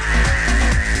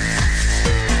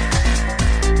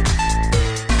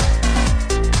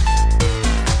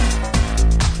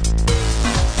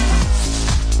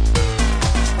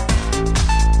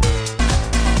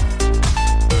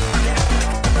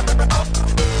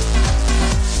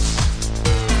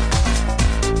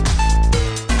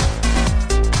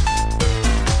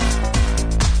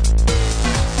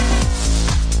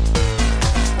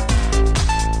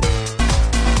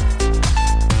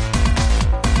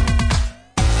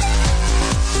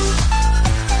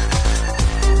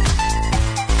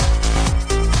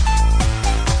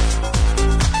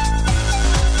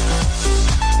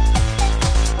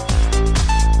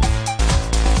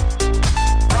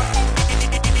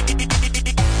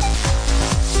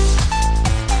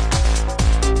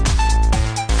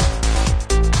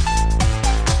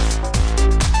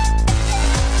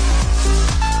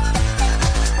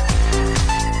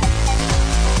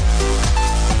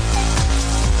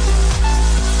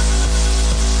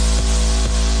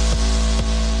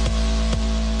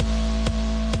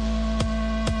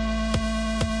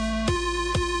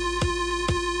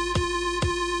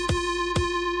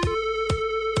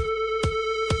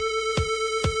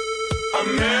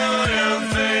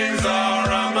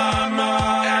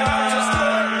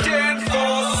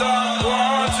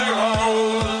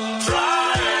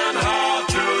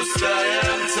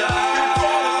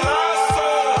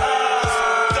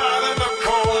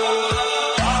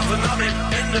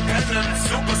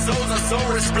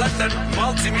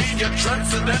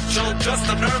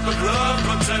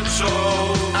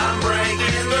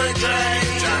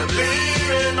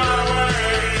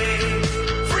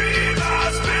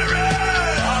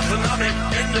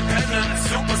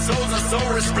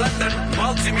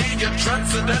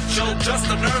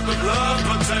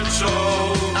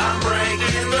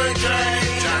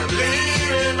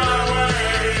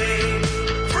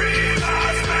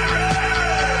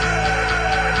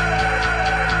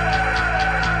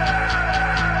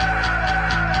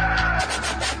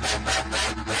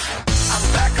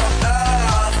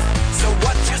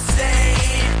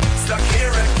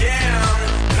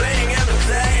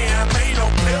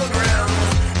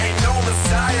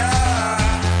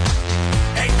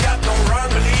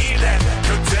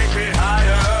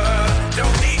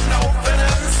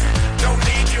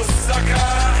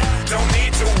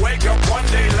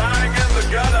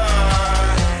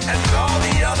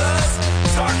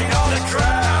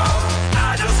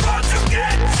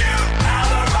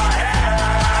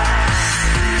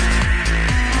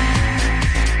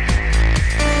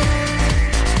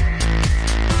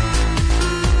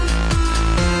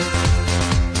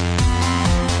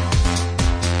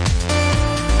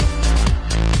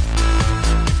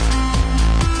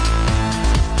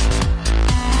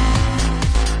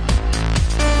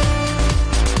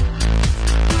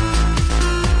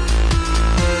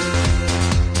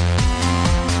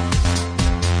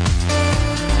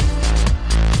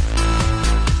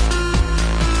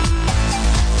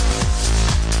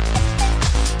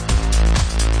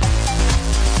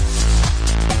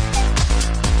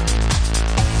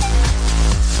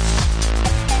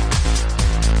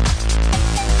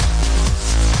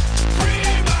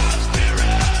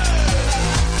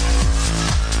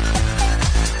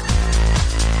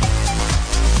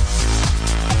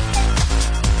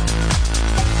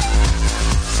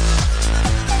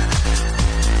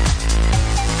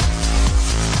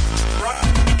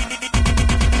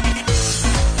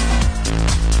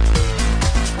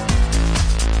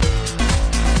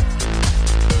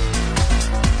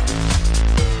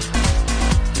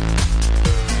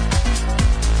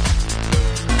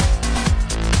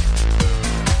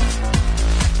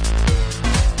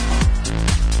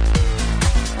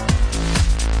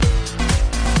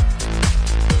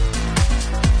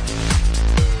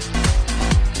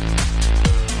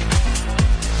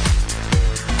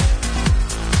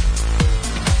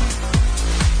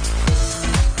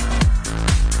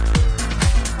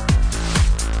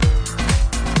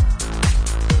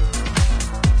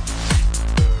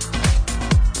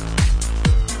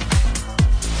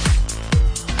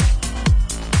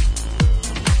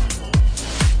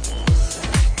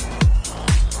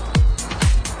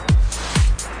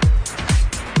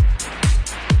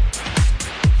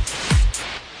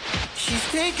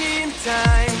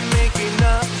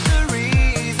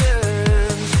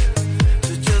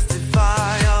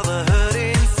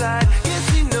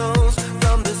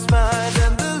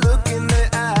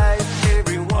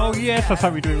 That's how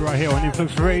we do it right here on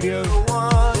Influx Radio.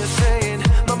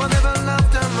 Mama never loved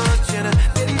that much, and a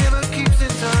lady never keeps in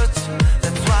touch.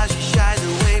 That's why she shies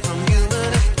away from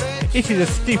human affection. This is a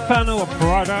Stefano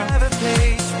brother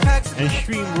and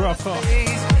Stream Rocker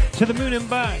to the moon and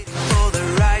back. For the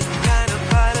right kind of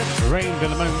pilot. Rain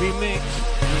Villamone remix.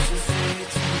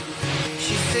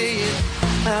 She's saying,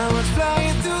 I was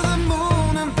flying to the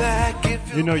moon and back.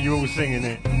 You know you're all singing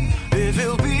it. If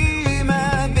you'll be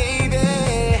my baby,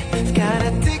 it's kind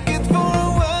of ticket for a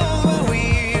world where we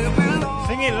belong.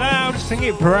 Sing it loud, sing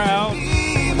it proud.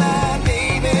 Be my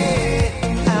baby.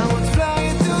 I was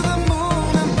flying to the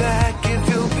moon and back. If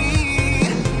you'll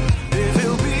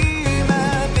be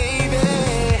my baby,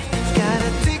 it's kind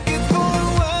of ticket for a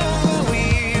world where we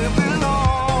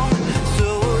belong. So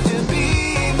would you be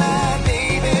my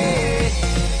baby?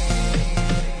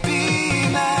 Be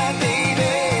my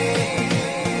baby.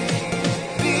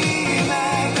 Be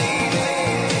my baby.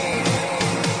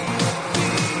 Be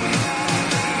my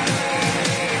baby.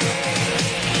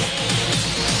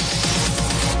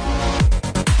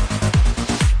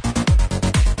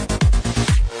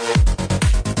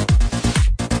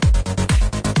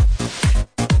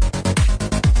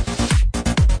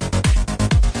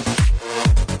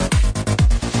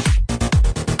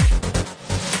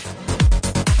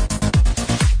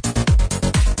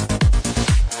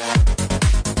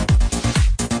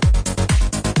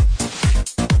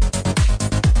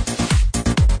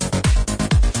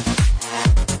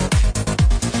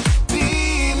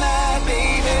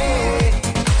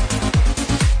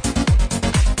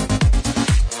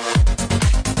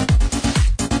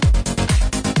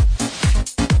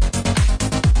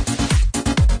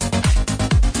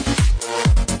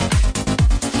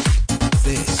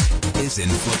 This is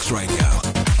Influx Radio.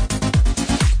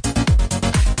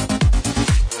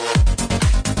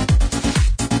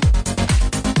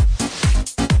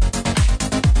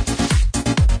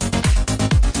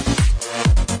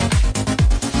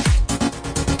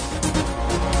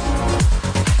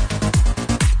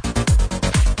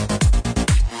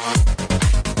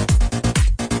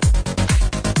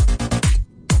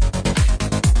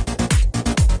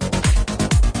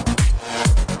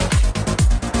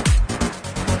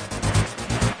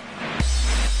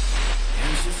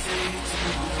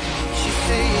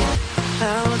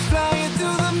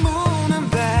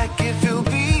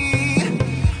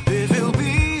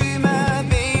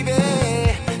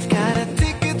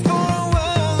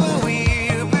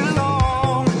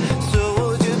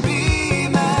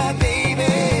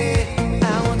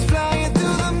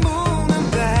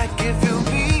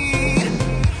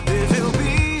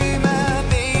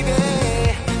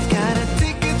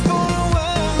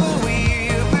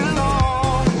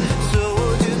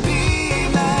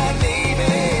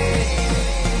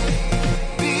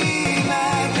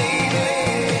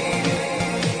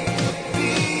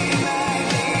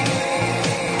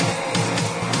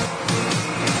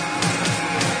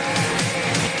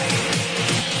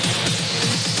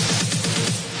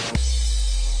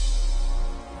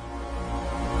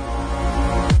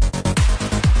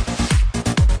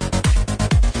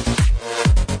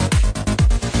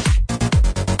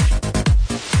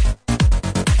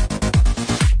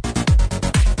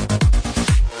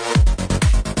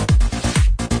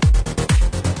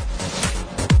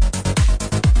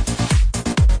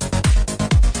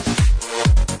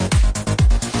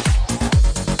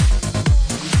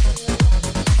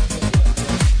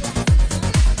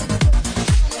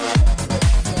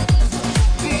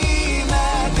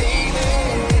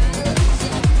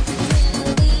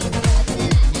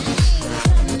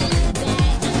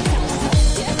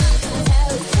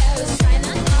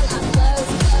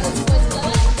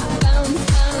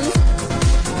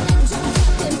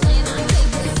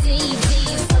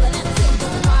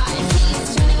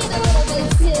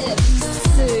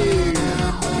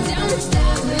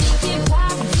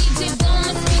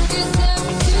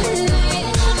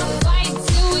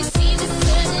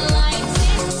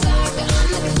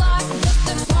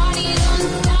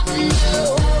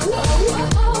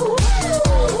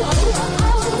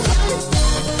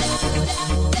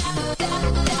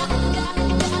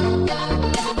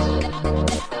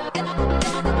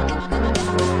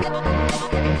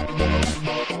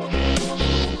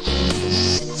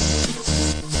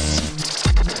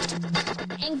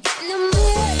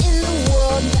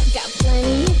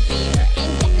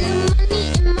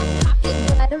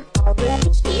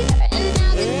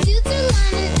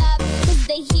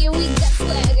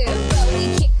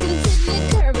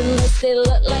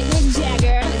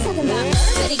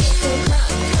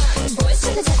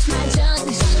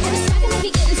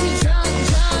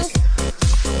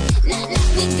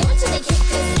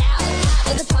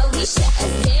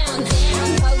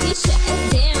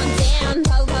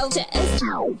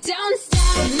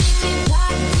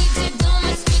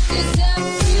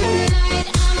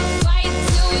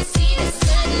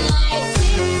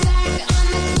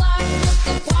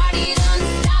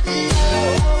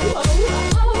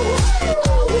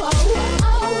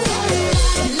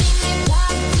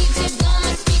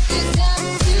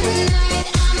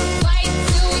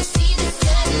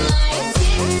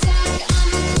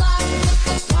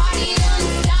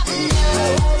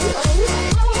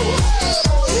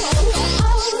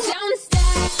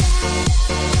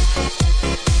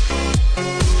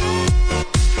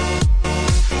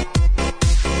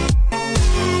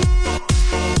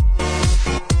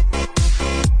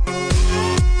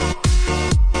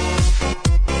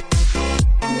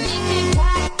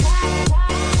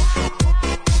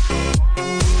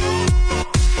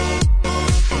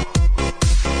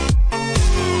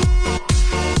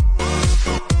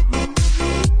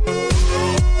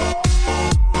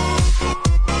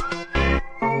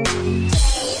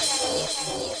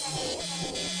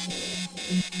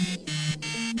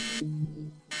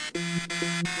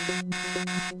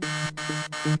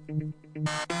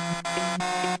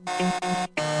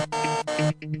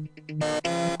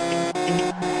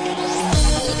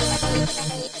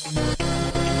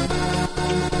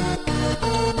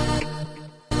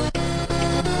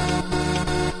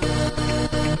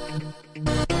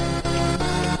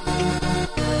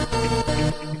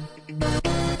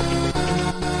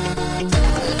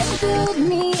 build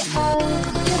me up,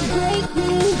 you break me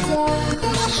down.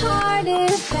 My heart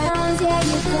it pounds, yeah,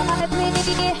 you got me.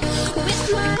 With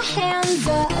my hands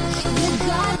up, you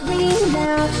got me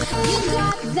now. You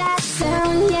got that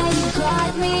sound, yeah, you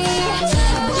got me.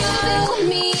 You build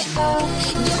me up,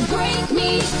 you break me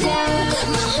down.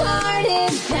 My heart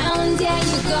it pounds, yeah,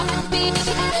 you got me.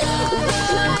 With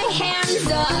my hands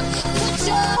up, put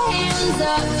your hands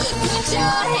up, put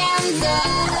your hands up.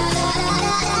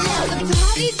 The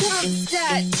party don't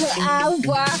start till I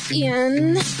walk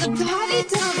in. The party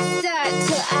don't start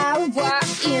till I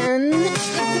walk in. The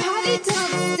party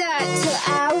don't start till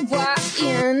I walk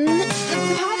in. The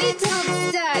party don't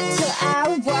start till I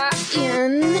walk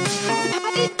in. The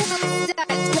party don't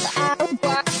start till I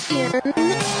walk in. The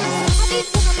party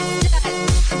don't start.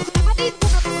 The party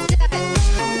don't start.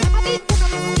 The party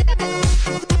don't start.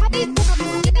 The party don't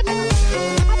start.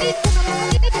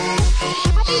 The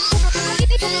party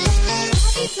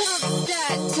don't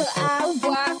start till I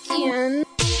walk in.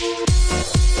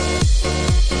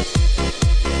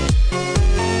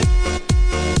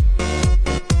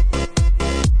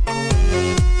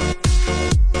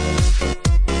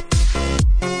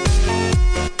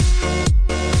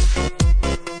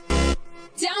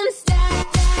 Don't stop.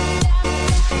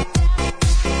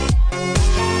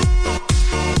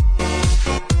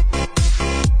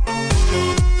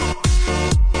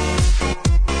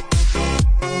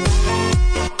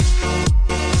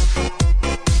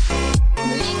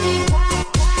 Make me pop,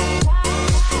 pop, pop,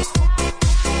 pop.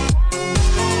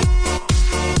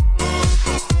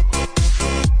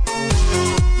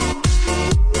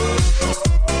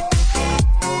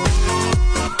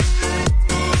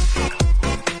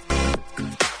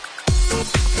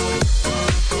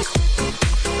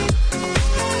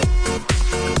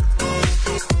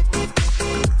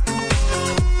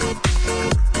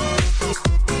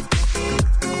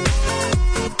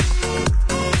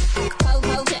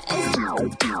 Culture is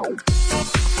out.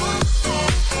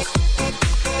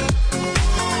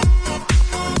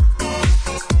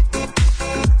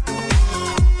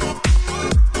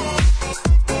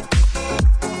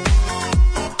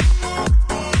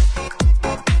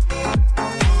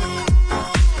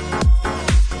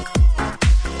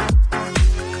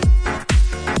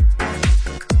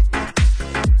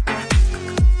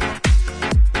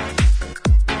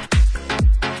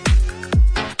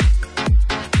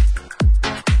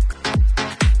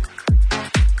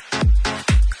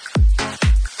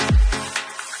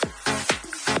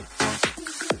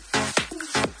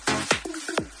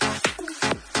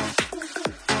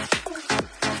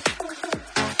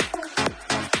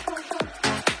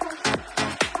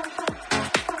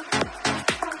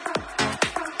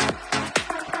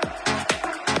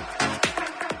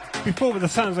 Before with the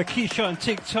sounds of Keisha and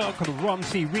TikTok on the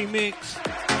Rumsey remix.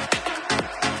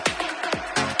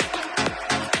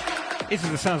 This is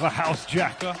the sounds of House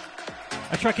Jacker.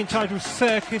 A track entitled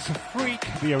Circus Freak,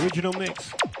 the original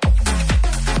mix.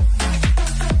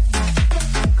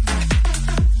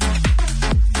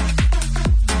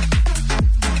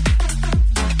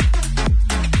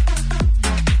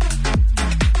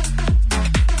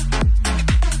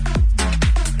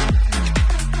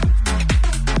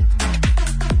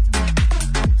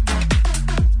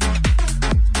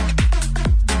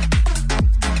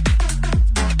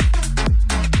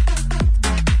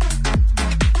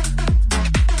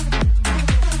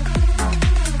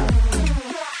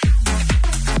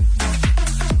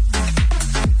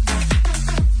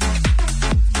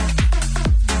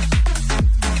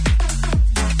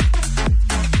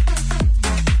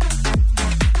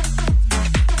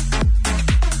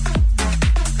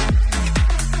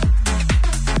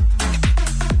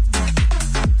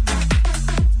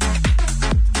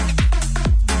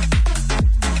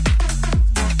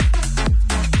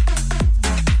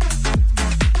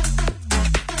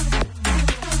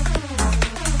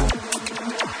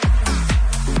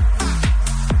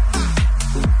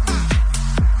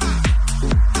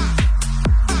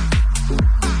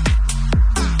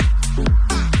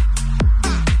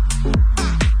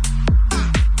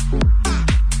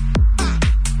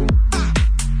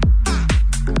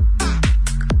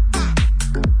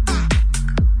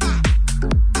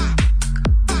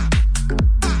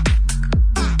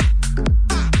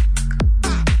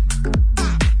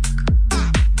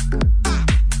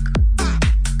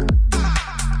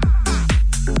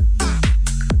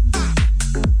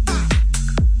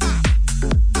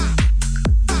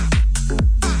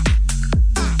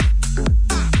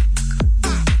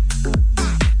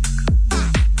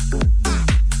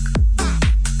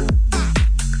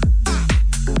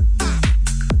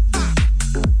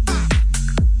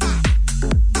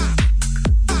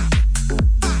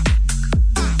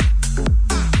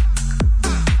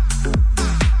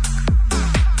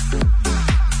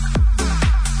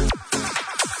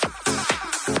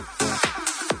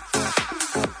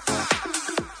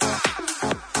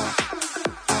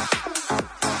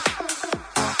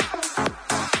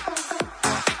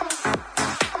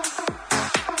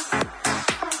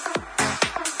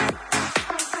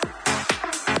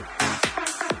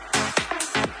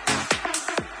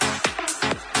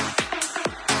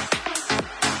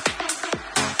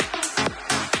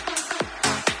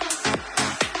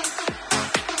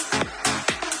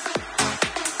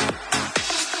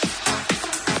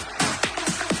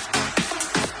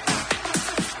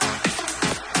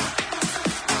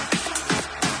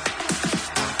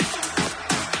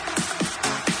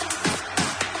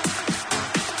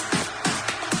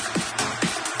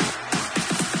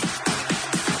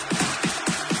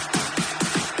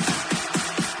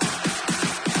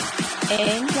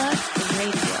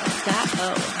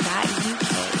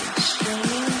 influxradio.co.uk,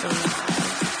 streaming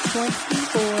live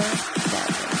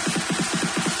 24/7.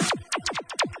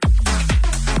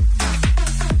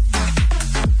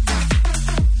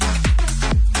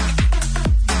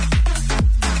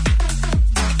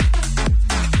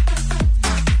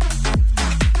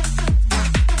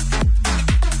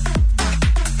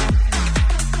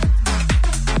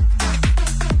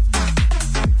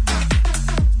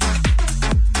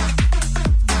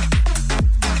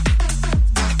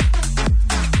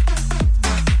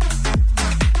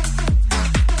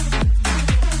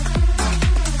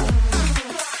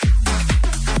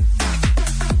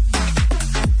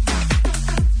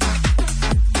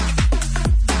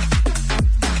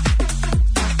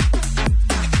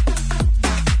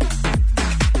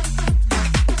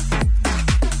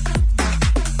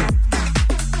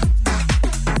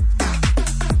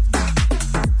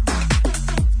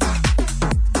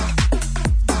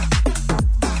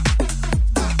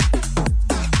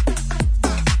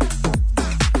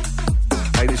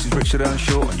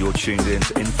 You're tuned in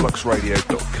to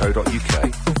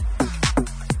influxradio.co.uk.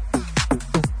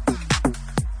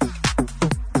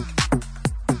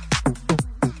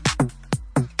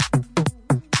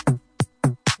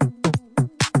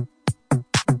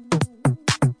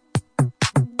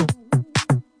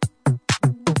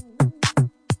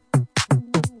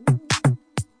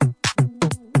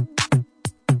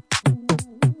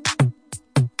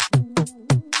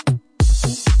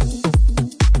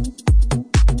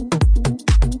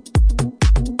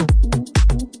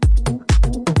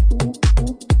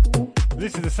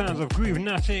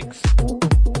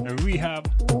 And Rehab,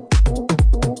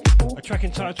 a track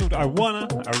entitled I Wanna,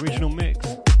 original mix.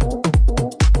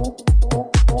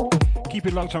 Keep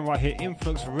it locked on right here,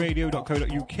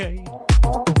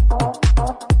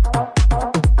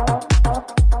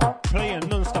 influxradio.co.uk. Playing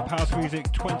non-stop house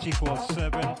music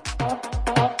 24/7,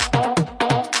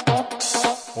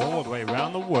 all the way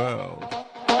around the world.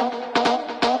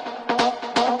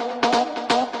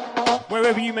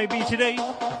 Wherever you may be today,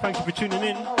 thank you for tuning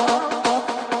in.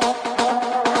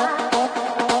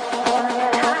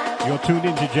 You're tuned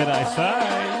into Jedi Side.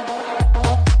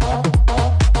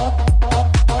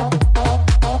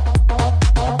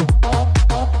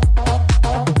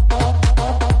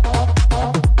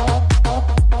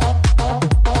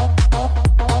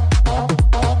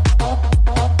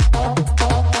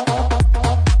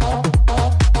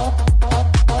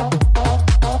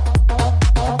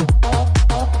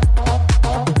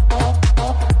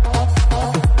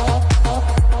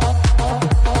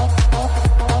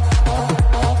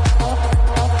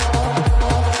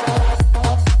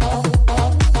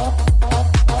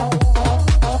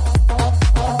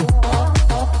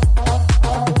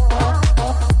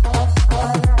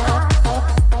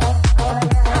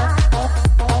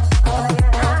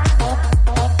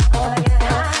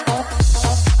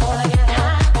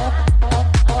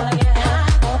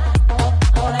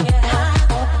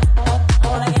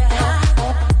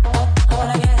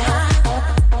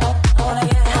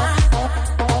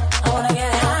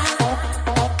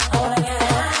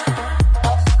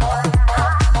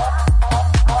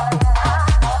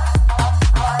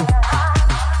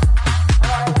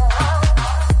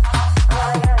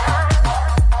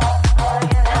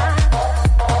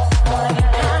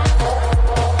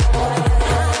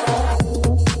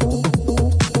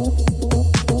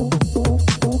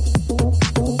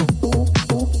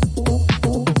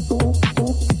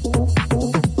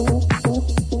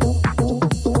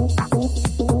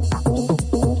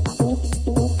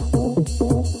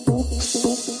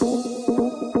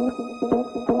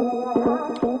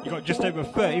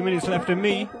 Left of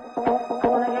me,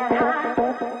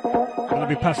 and I'll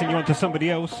be passing you on to somebody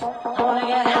else.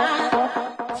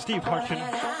 Steve Hodgson.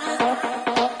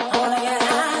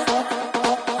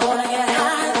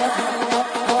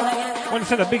 I want to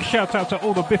send a big shout out to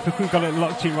all the Biffa crew got it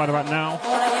locked in right about now.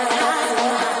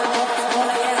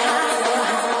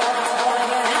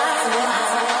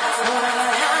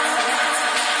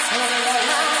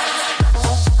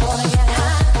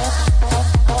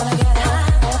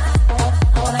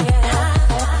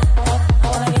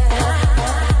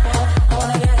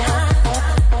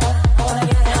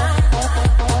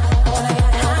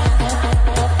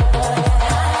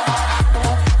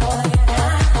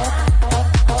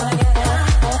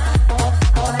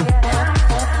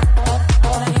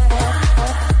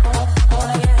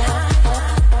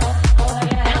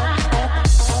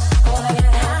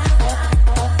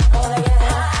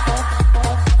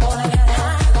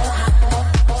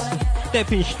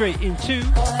 Stepping straight into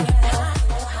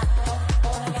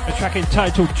a track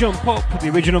entitled Jump Up, the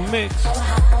original mix,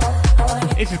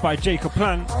 This is by Jacob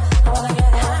Plant.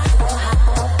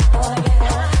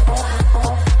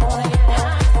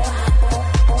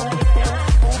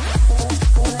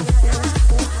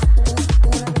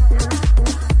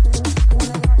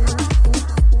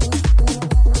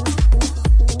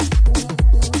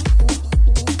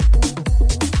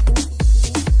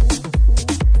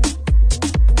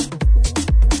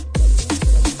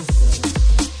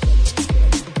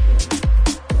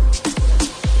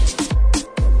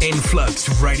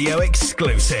 Influx Radio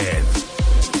exclusive.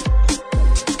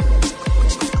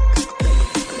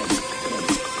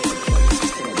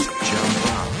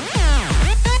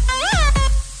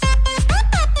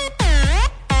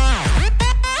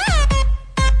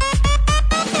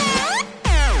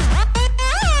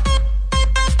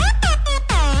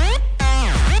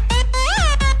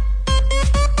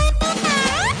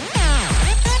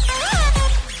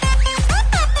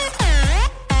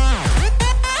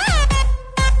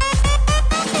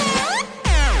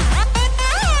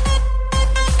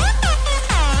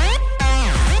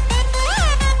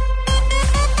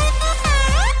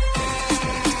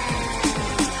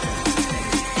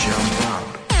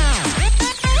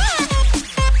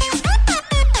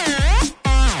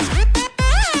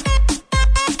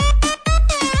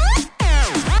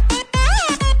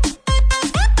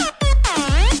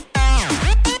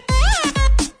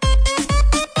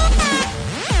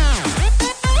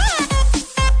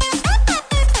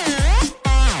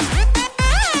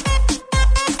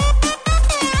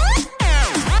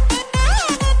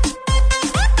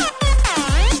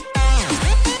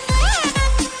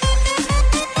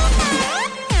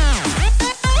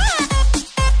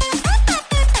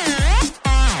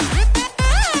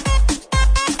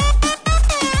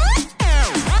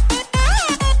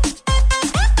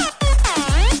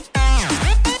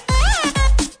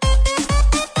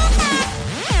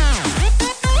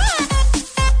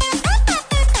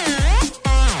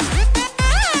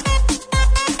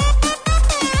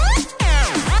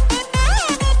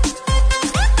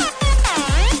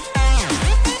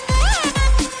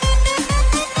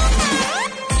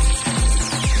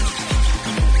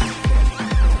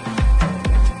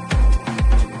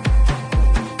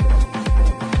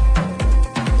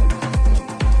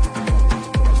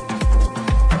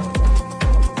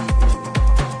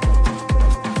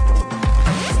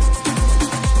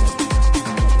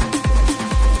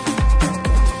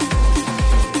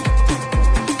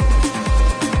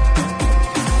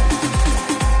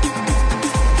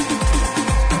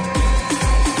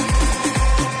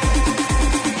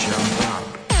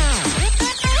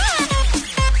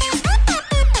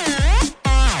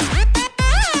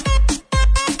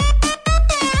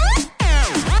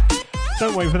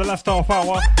 For the last half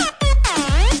hour,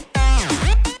 I'm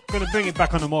going to bring it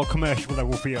back on a more commercial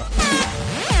level for you.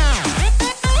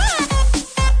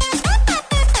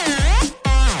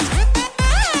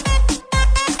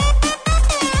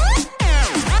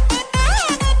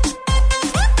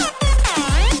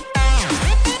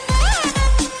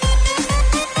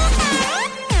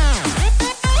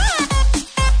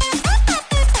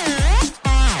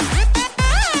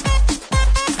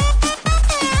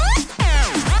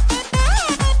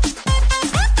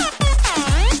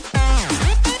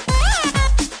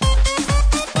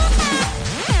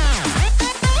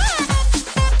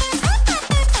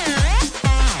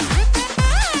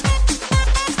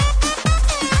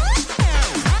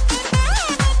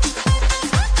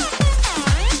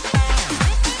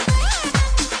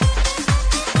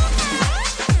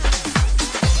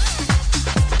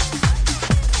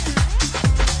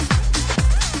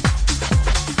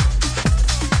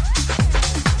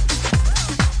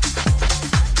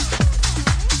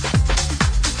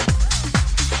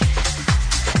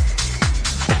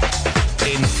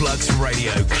 Influx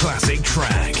Radio classic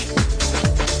track.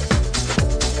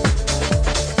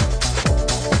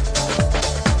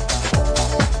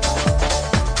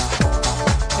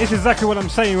 It's exactly what I'm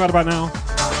saying right about now.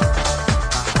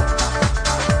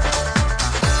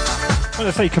 When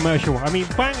I say commercial, I mean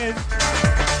bangers.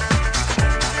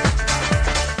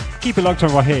 Keep it locked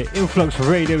on right here,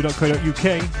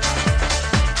 influxradio.co.uk.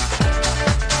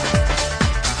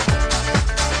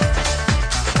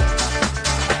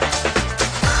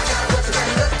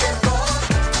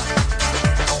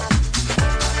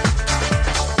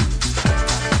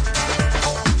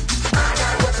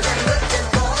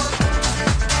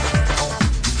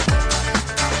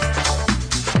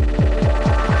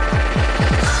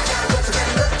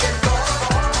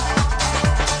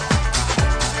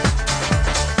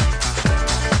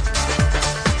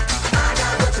 I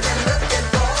got what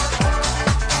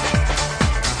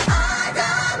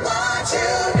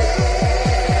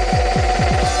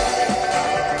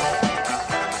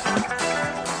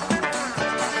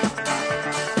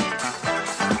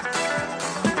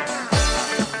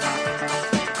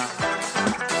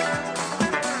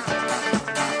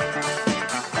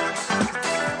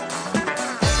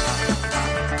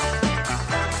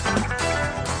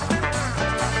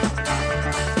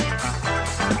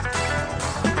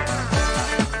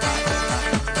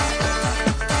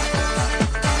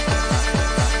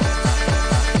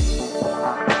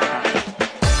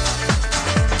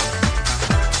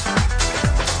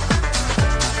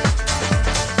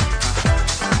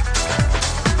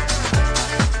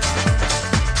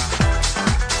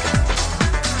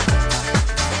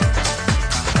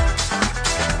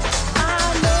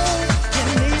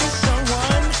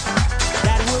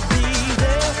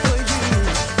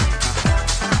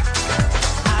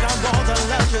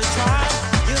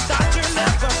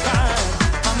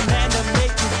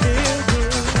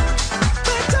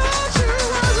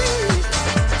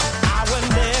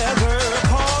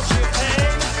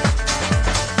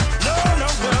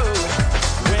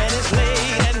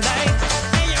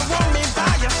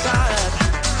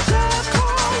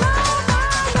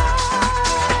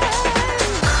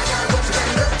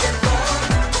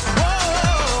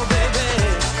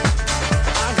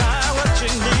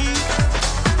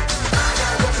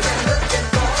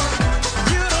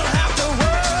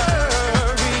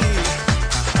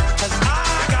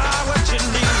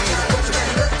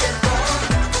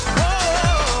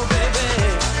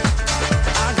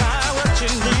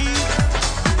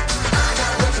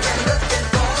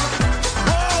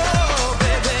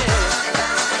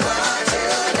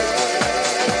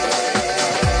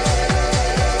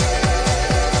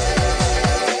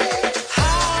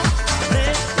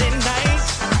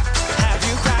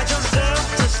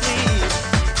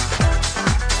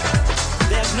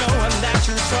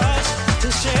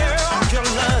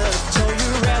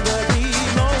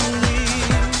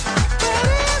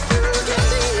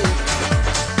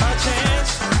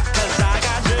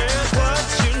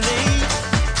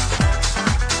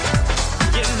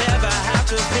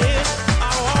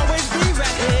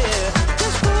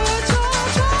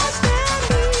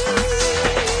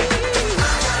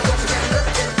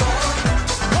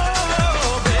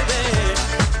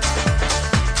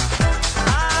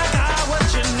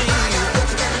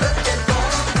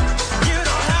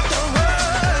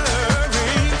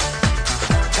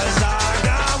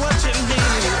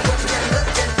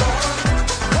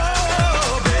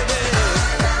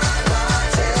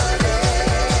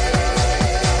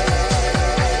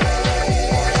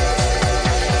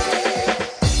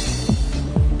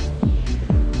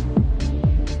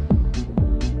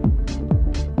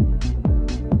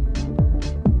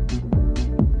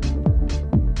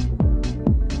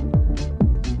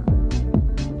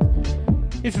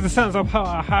sounds of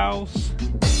House,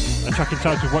 a track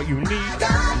entitled What You Need,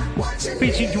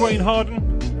 featuring Dwayne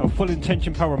Harden, a Full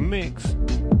Intention Power mix.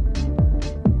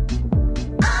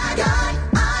 I got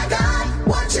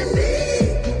what you need.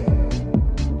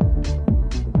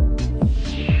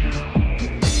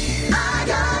 I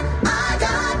got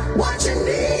what you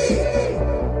need.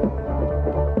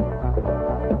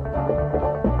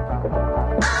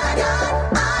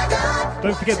 I got.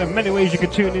 Don't forget the many ways you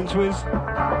can tune into us.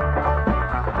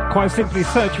 Quite simply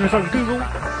search for us on Google,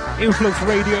 Influx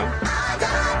Radio.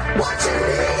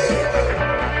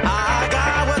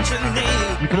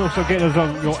 You can also get us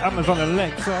on your Amazon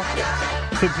Alexa.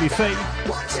 Simply say,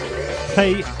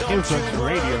 "Hey, Influx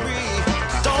Radio."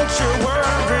 Don't you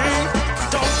worry,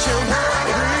 don't you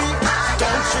worry,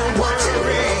 don't you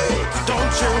worry,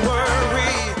 don't you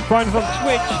worry. Find us on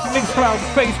Twitch, Mixcloud,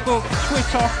 Facebook,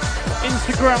 Twitter,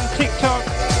 Instagram, TikTok.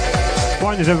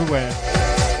 Find us everywhere.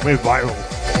 We're viral.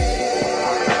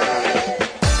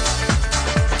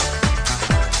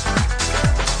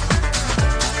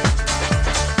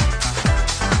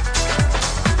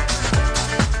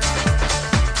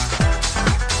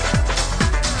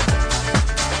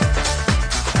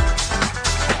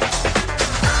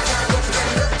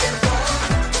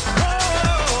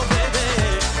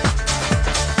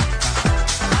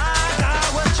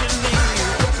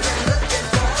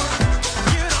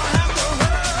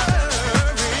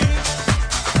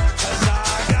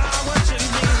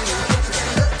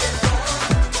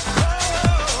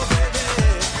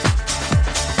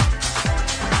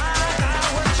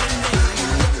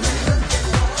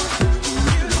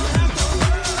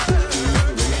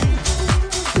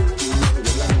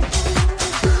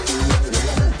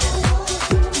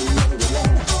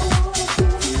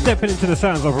 Stepping into the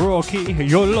sounds of Rocky,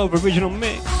 Your Love original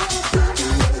mix.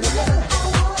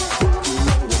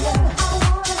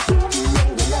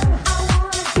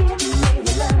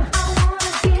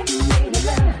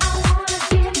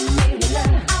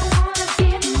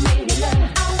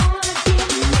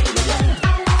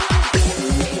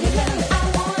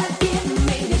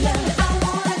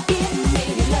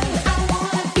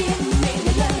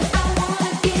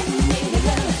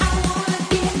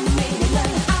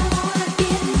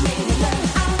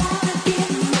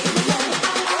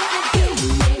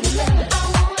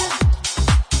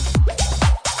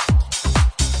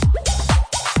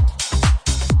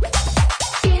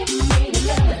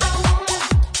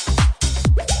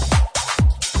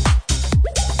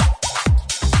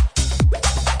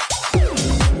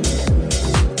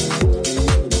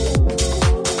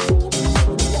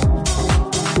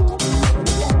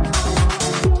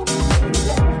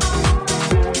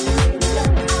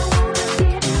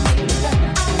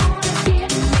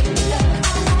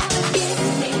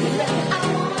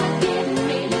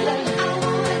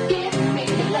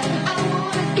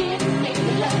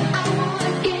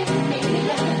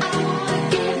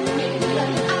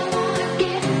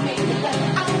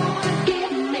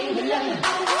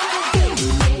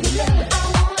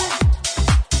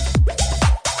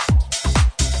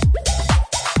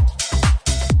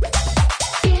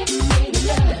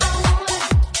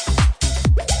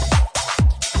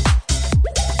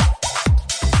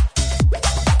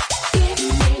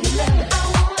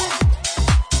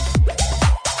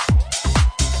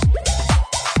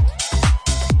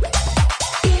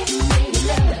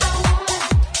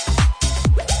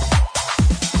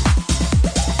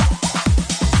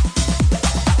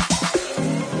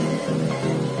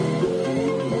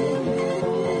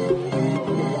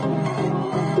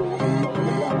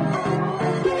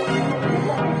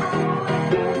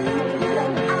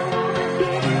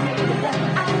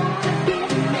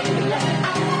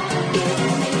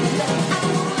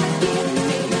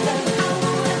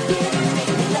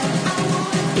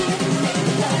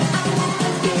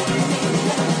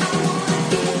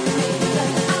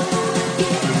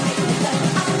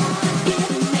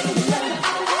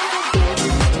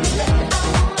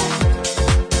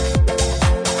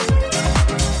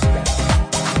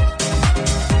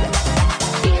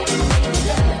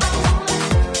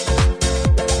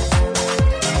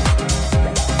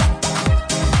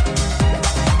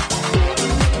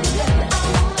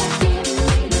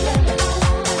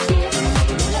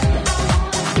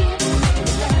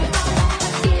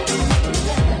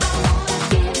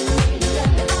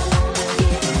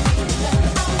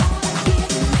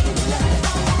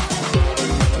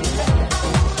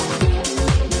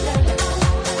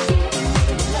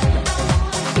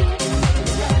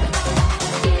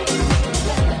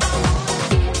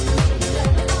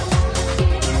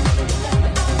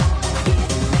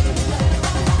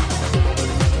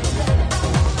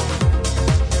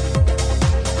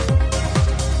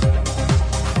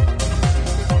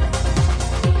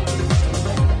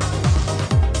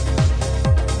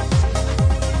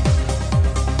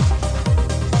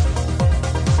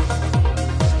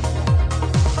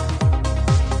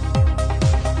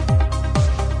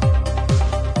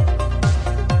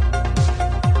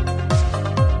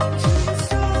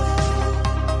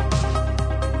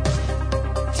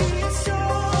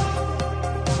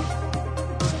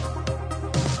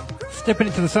 Stepping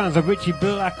into the sounds of Richie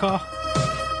Blacker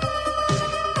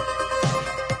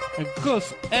and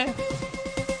Gus F.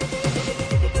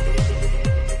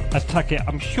 Attack It.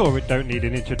 I'm sure it don't need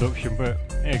an introduction, but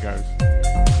here goes.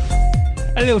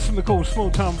 A little something called Small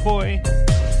Town Boy,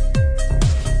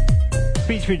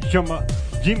 featuring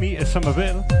Jimmy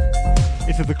Somerville.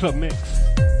 This is the club mix.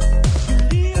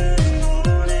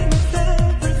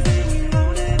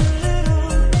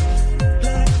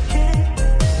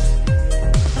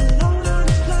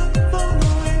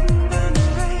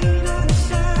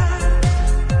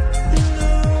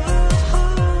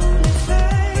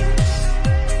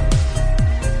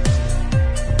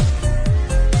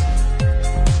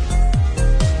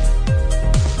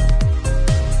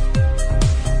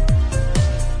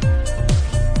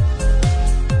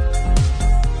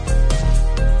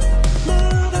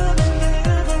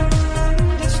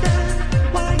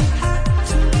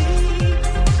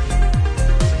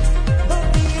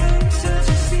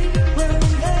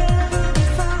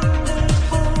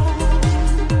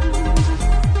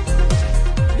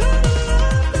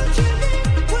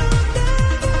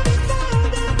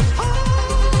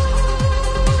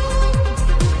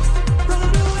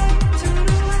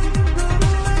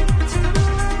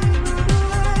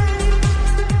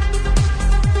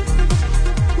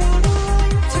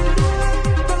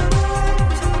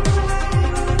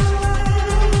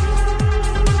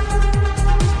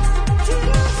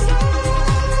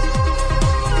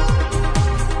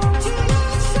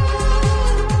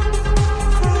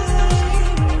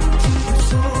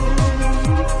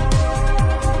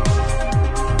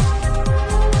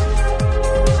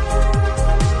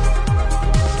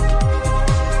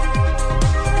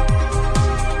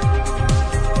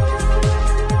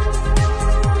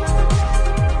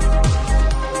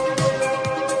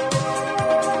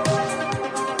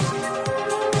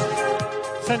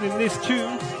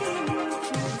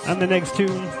 The next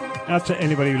tune out to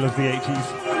anybody who loves the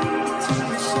 80s.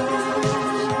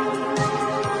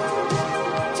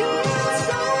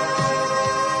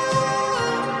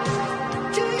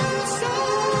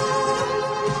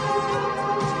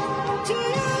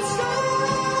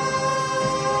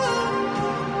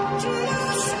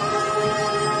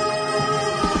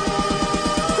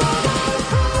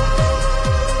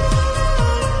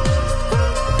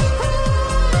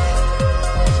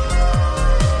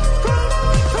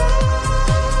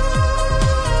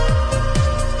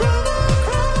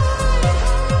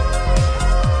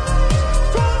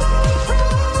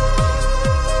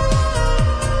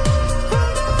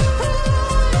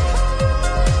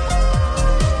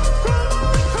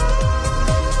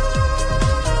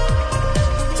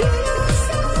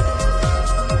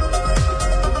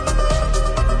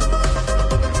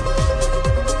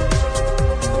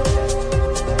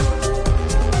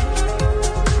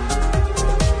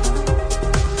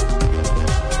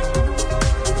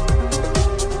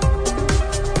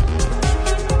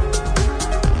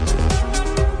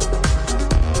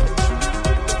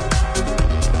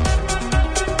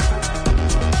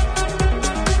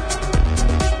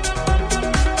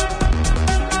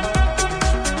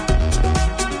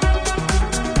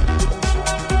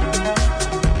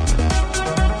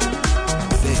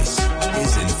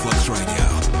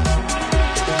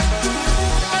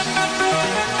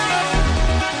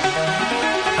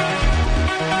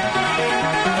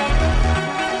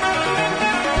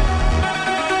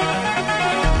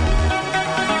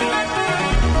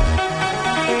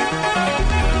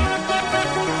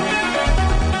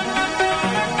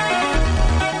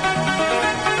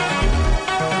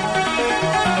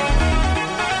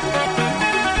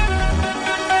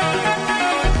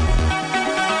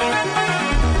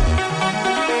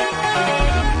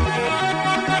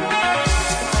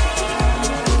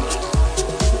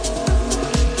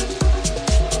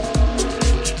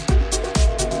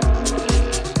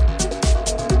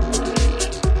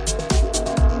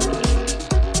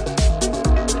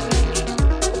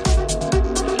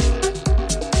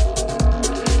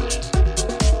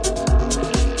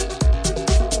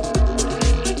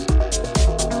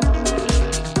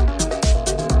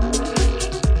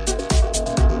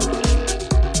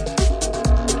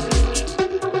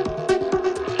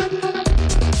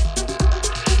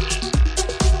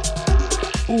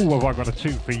 Ooh, have I got a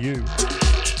tune for you.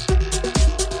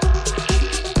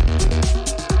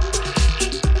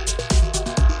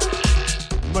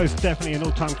 Most definitely an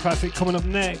all-time classic coming up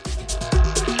next.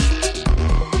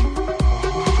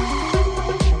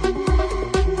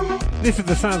 This is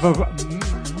the sounds of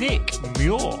Nick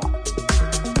Muir.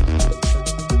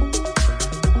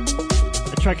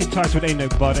 A track entitled Ain't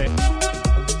Nobody.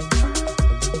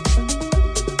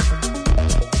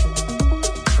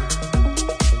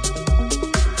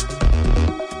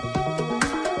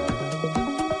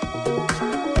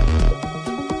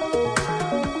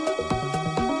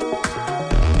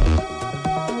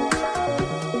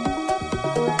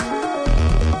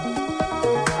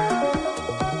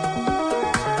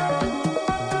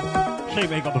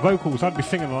 shame ain't got the vocals. I'd be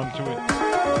singing along to it.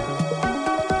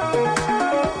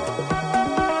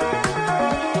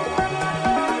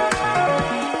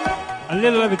 A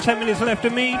little over 10 minutes left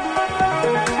of me.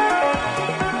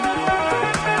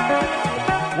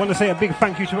 Want to say a big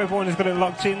thank you to everyone who's got it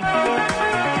locked in.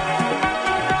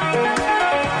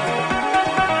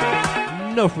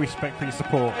 Enough respect for your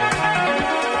support.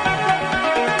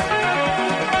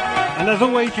 And as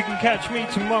always, you can catch me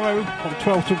tomorrow from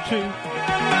 12 till 2.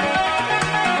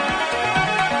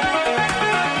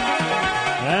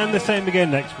 And the same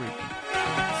again next week.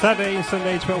 Saturday and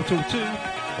Sunday, 12 till 2.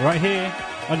 Right here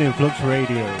on Influx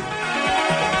Radio.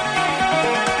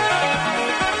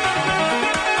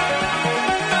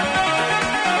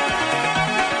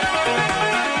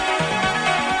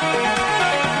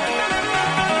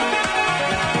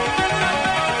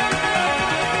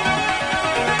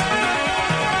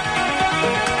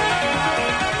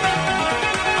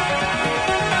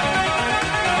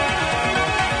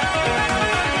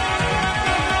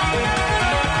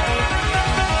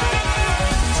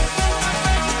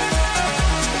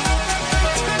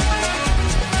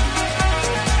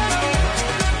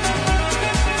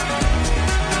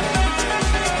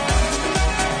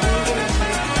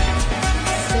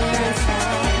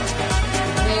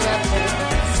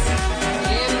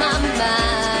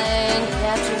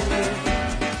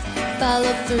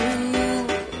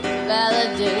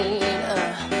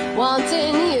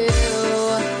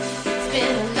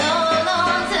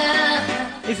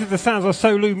 The sounds of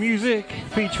Solu Music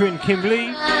featuring Kim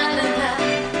Lee,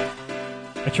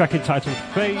 a track entitled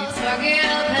Fade.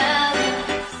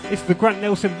 It's the Grant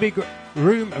Nelson Big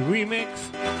Room remix.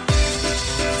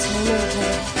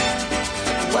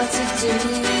 What to do,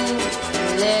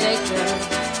 let it go,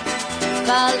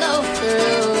 follow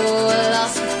through,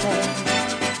 lost the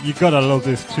pain. You gotta love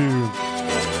this tune.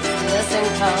 Listen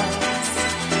cause,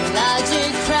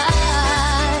 logic cries.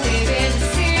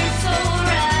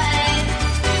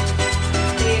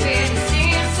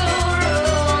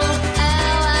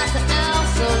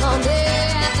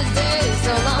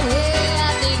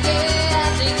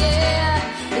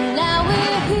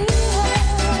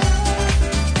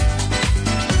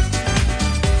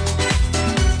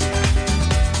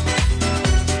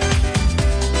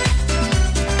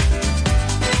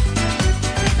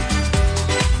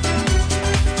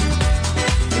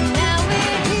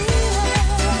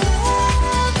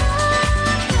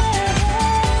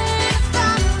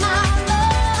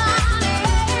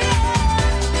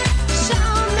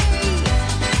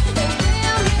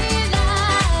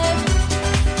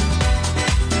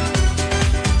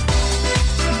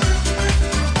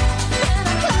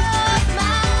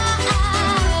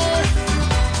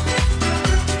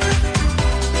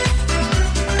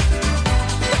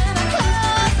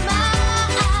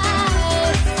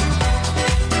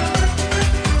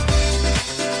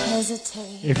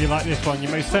 If you like this one,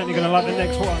 you're most certainly going to like the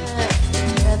next one.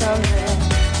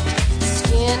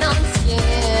 Skin on skin,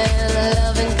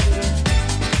 loving you.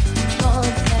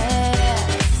 Going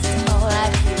fast, all I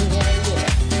feel, yeah.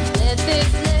 Let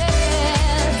this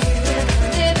last,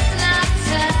 lips lock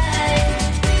tight.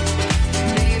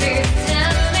 Baby,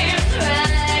 tell me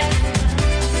right.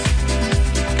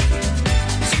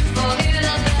 To forget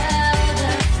about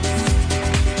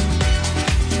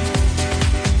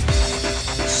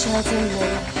us. Shelter me.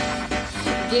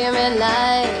 Give me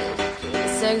light,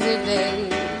 sexy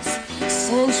days,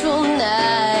 sensual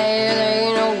night,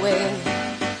 ain't no way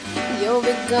you'll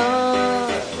be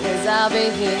gone, as I'll be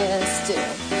here still,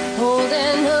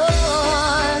 holding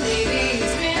on. Baby,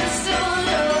 it's been so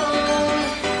long,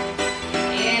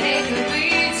 and it could be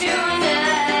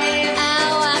tonight.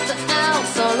 Hour after hour,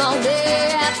 so long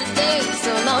day after day,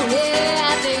 so long year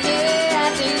after year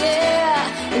after year,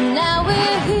 and now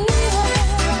we're here.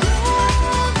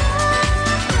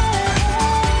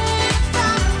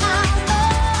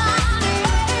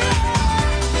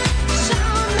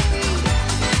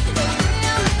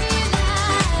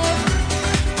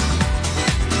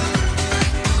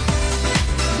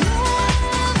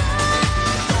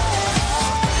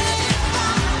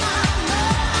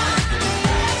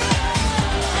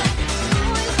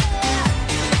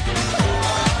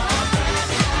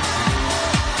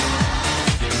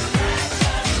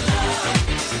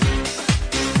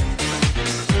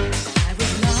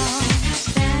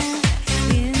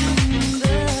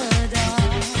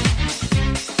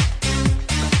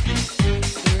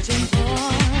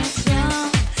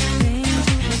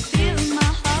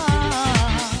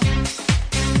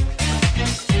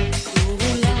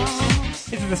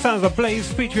 Sounds of Blaze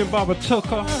featuring Barbara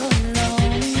Tucker.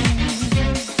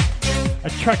 A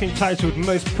track entitled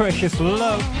Most Precious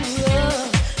Love.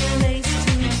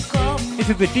 This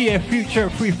is the DF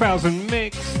Future 3000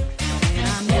 mix.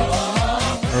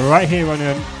 Right here on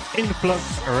an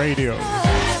Influx Radio.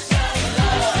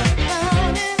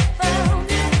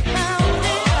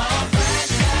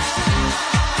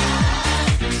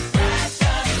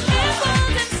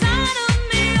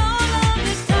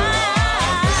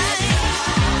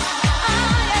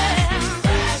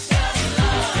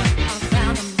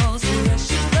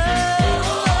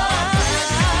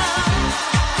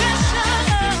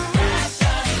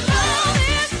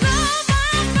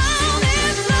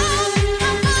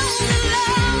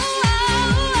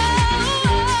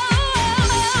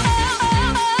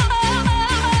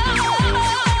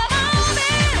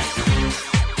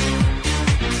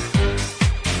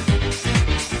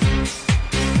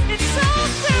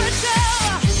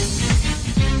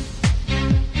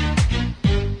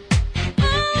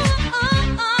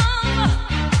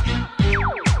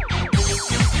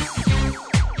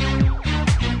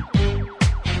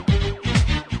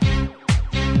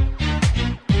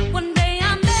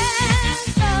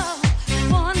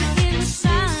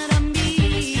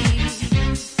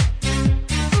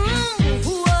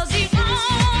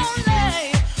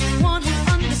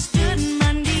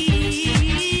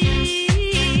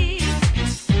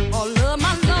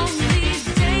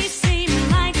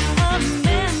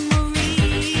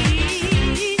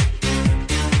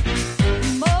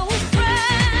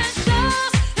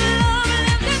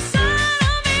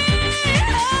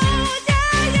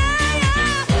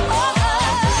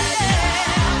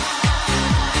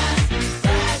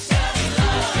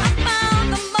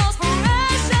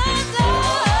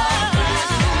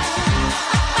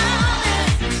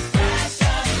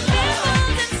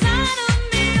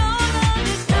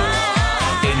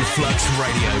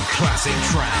 Classic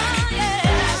track.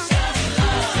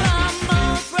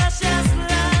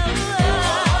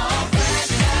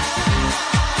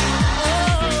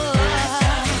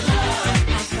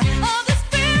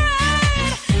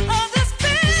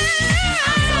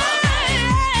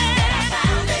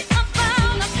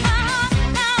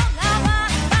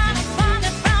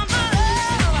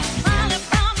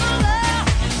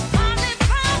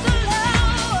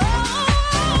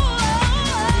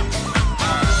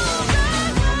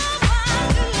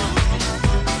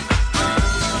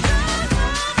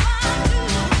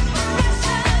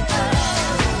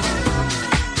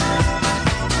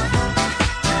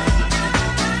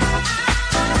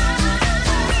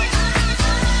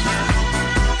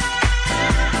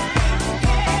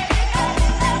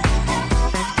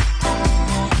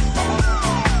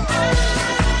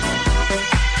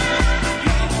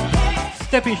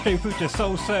 Stepping straight through to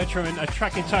Soul Searcher and a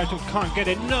track entitled Can't Get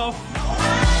Enough.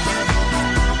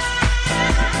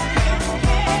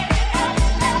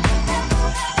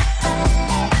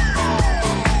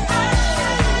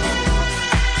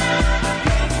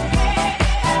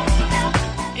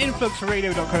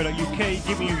 Influxradio.co.uk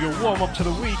giving you your warm up to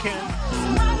the weekend.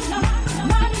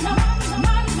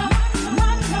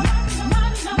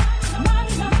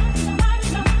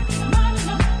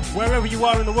 Wherever you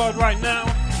are in the world right now,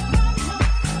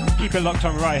 keep it locked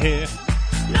on right here.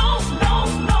 No, no,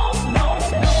 no,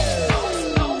 no, no.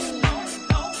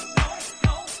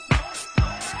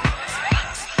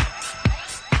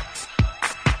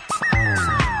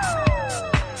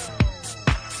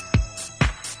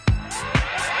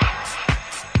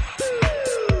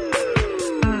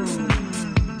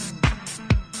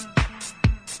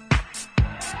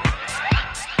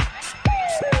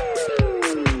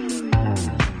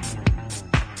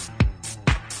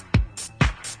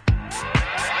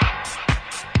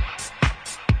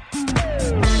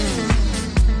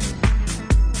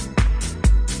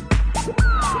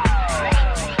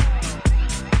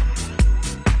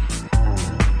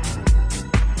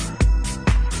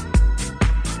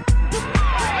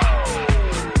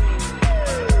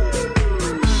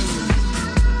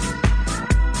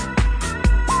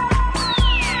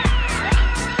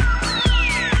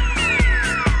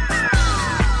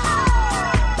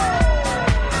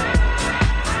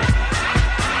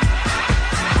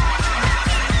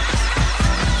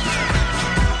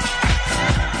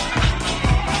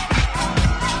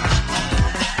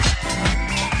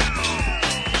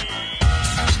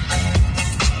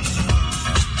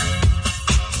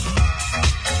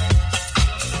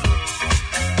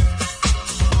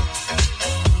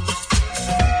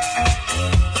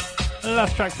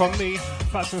 Last track from me,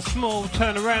 Fats and Small,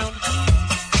 Turn Around.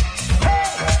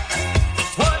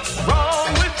 What's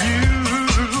wrong with you?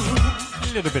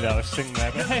 A little bit out of sync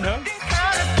there, but hey ho.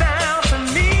 Down for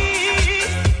me.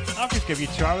 I'll just give you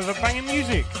 2 hours of banging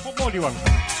music. What more do you want?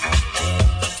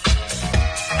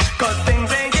 'Cause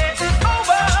things ain't getting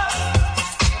over.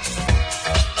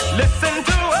 Listen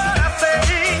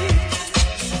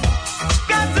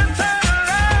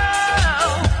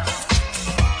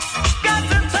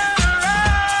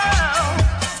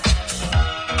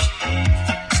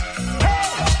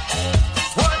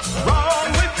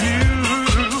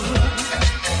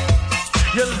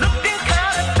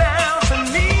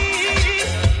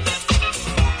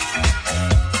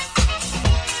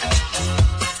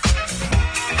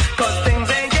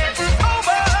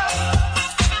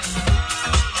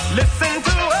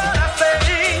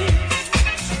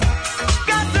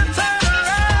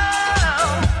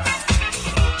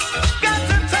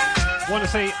Want to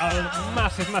say a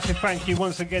massive thank you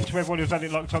once again to everyone who's had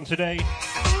it locked on today.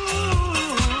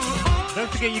 Don't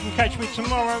forget you can catch me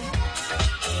tomorrow.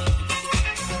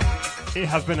 It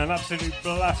has been an absolute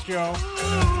blast, y'all.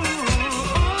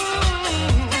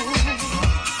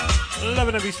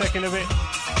 Loving every second of it.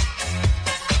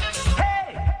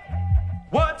 Hey,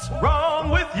 what's wrong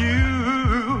with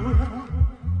you?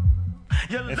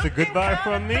 It's a goodbye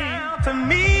from me. To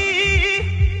me.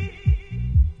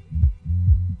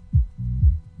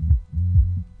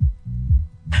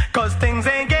 'Cause things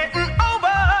ain't getting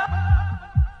over.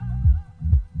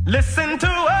 Listen to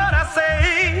what I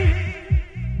say.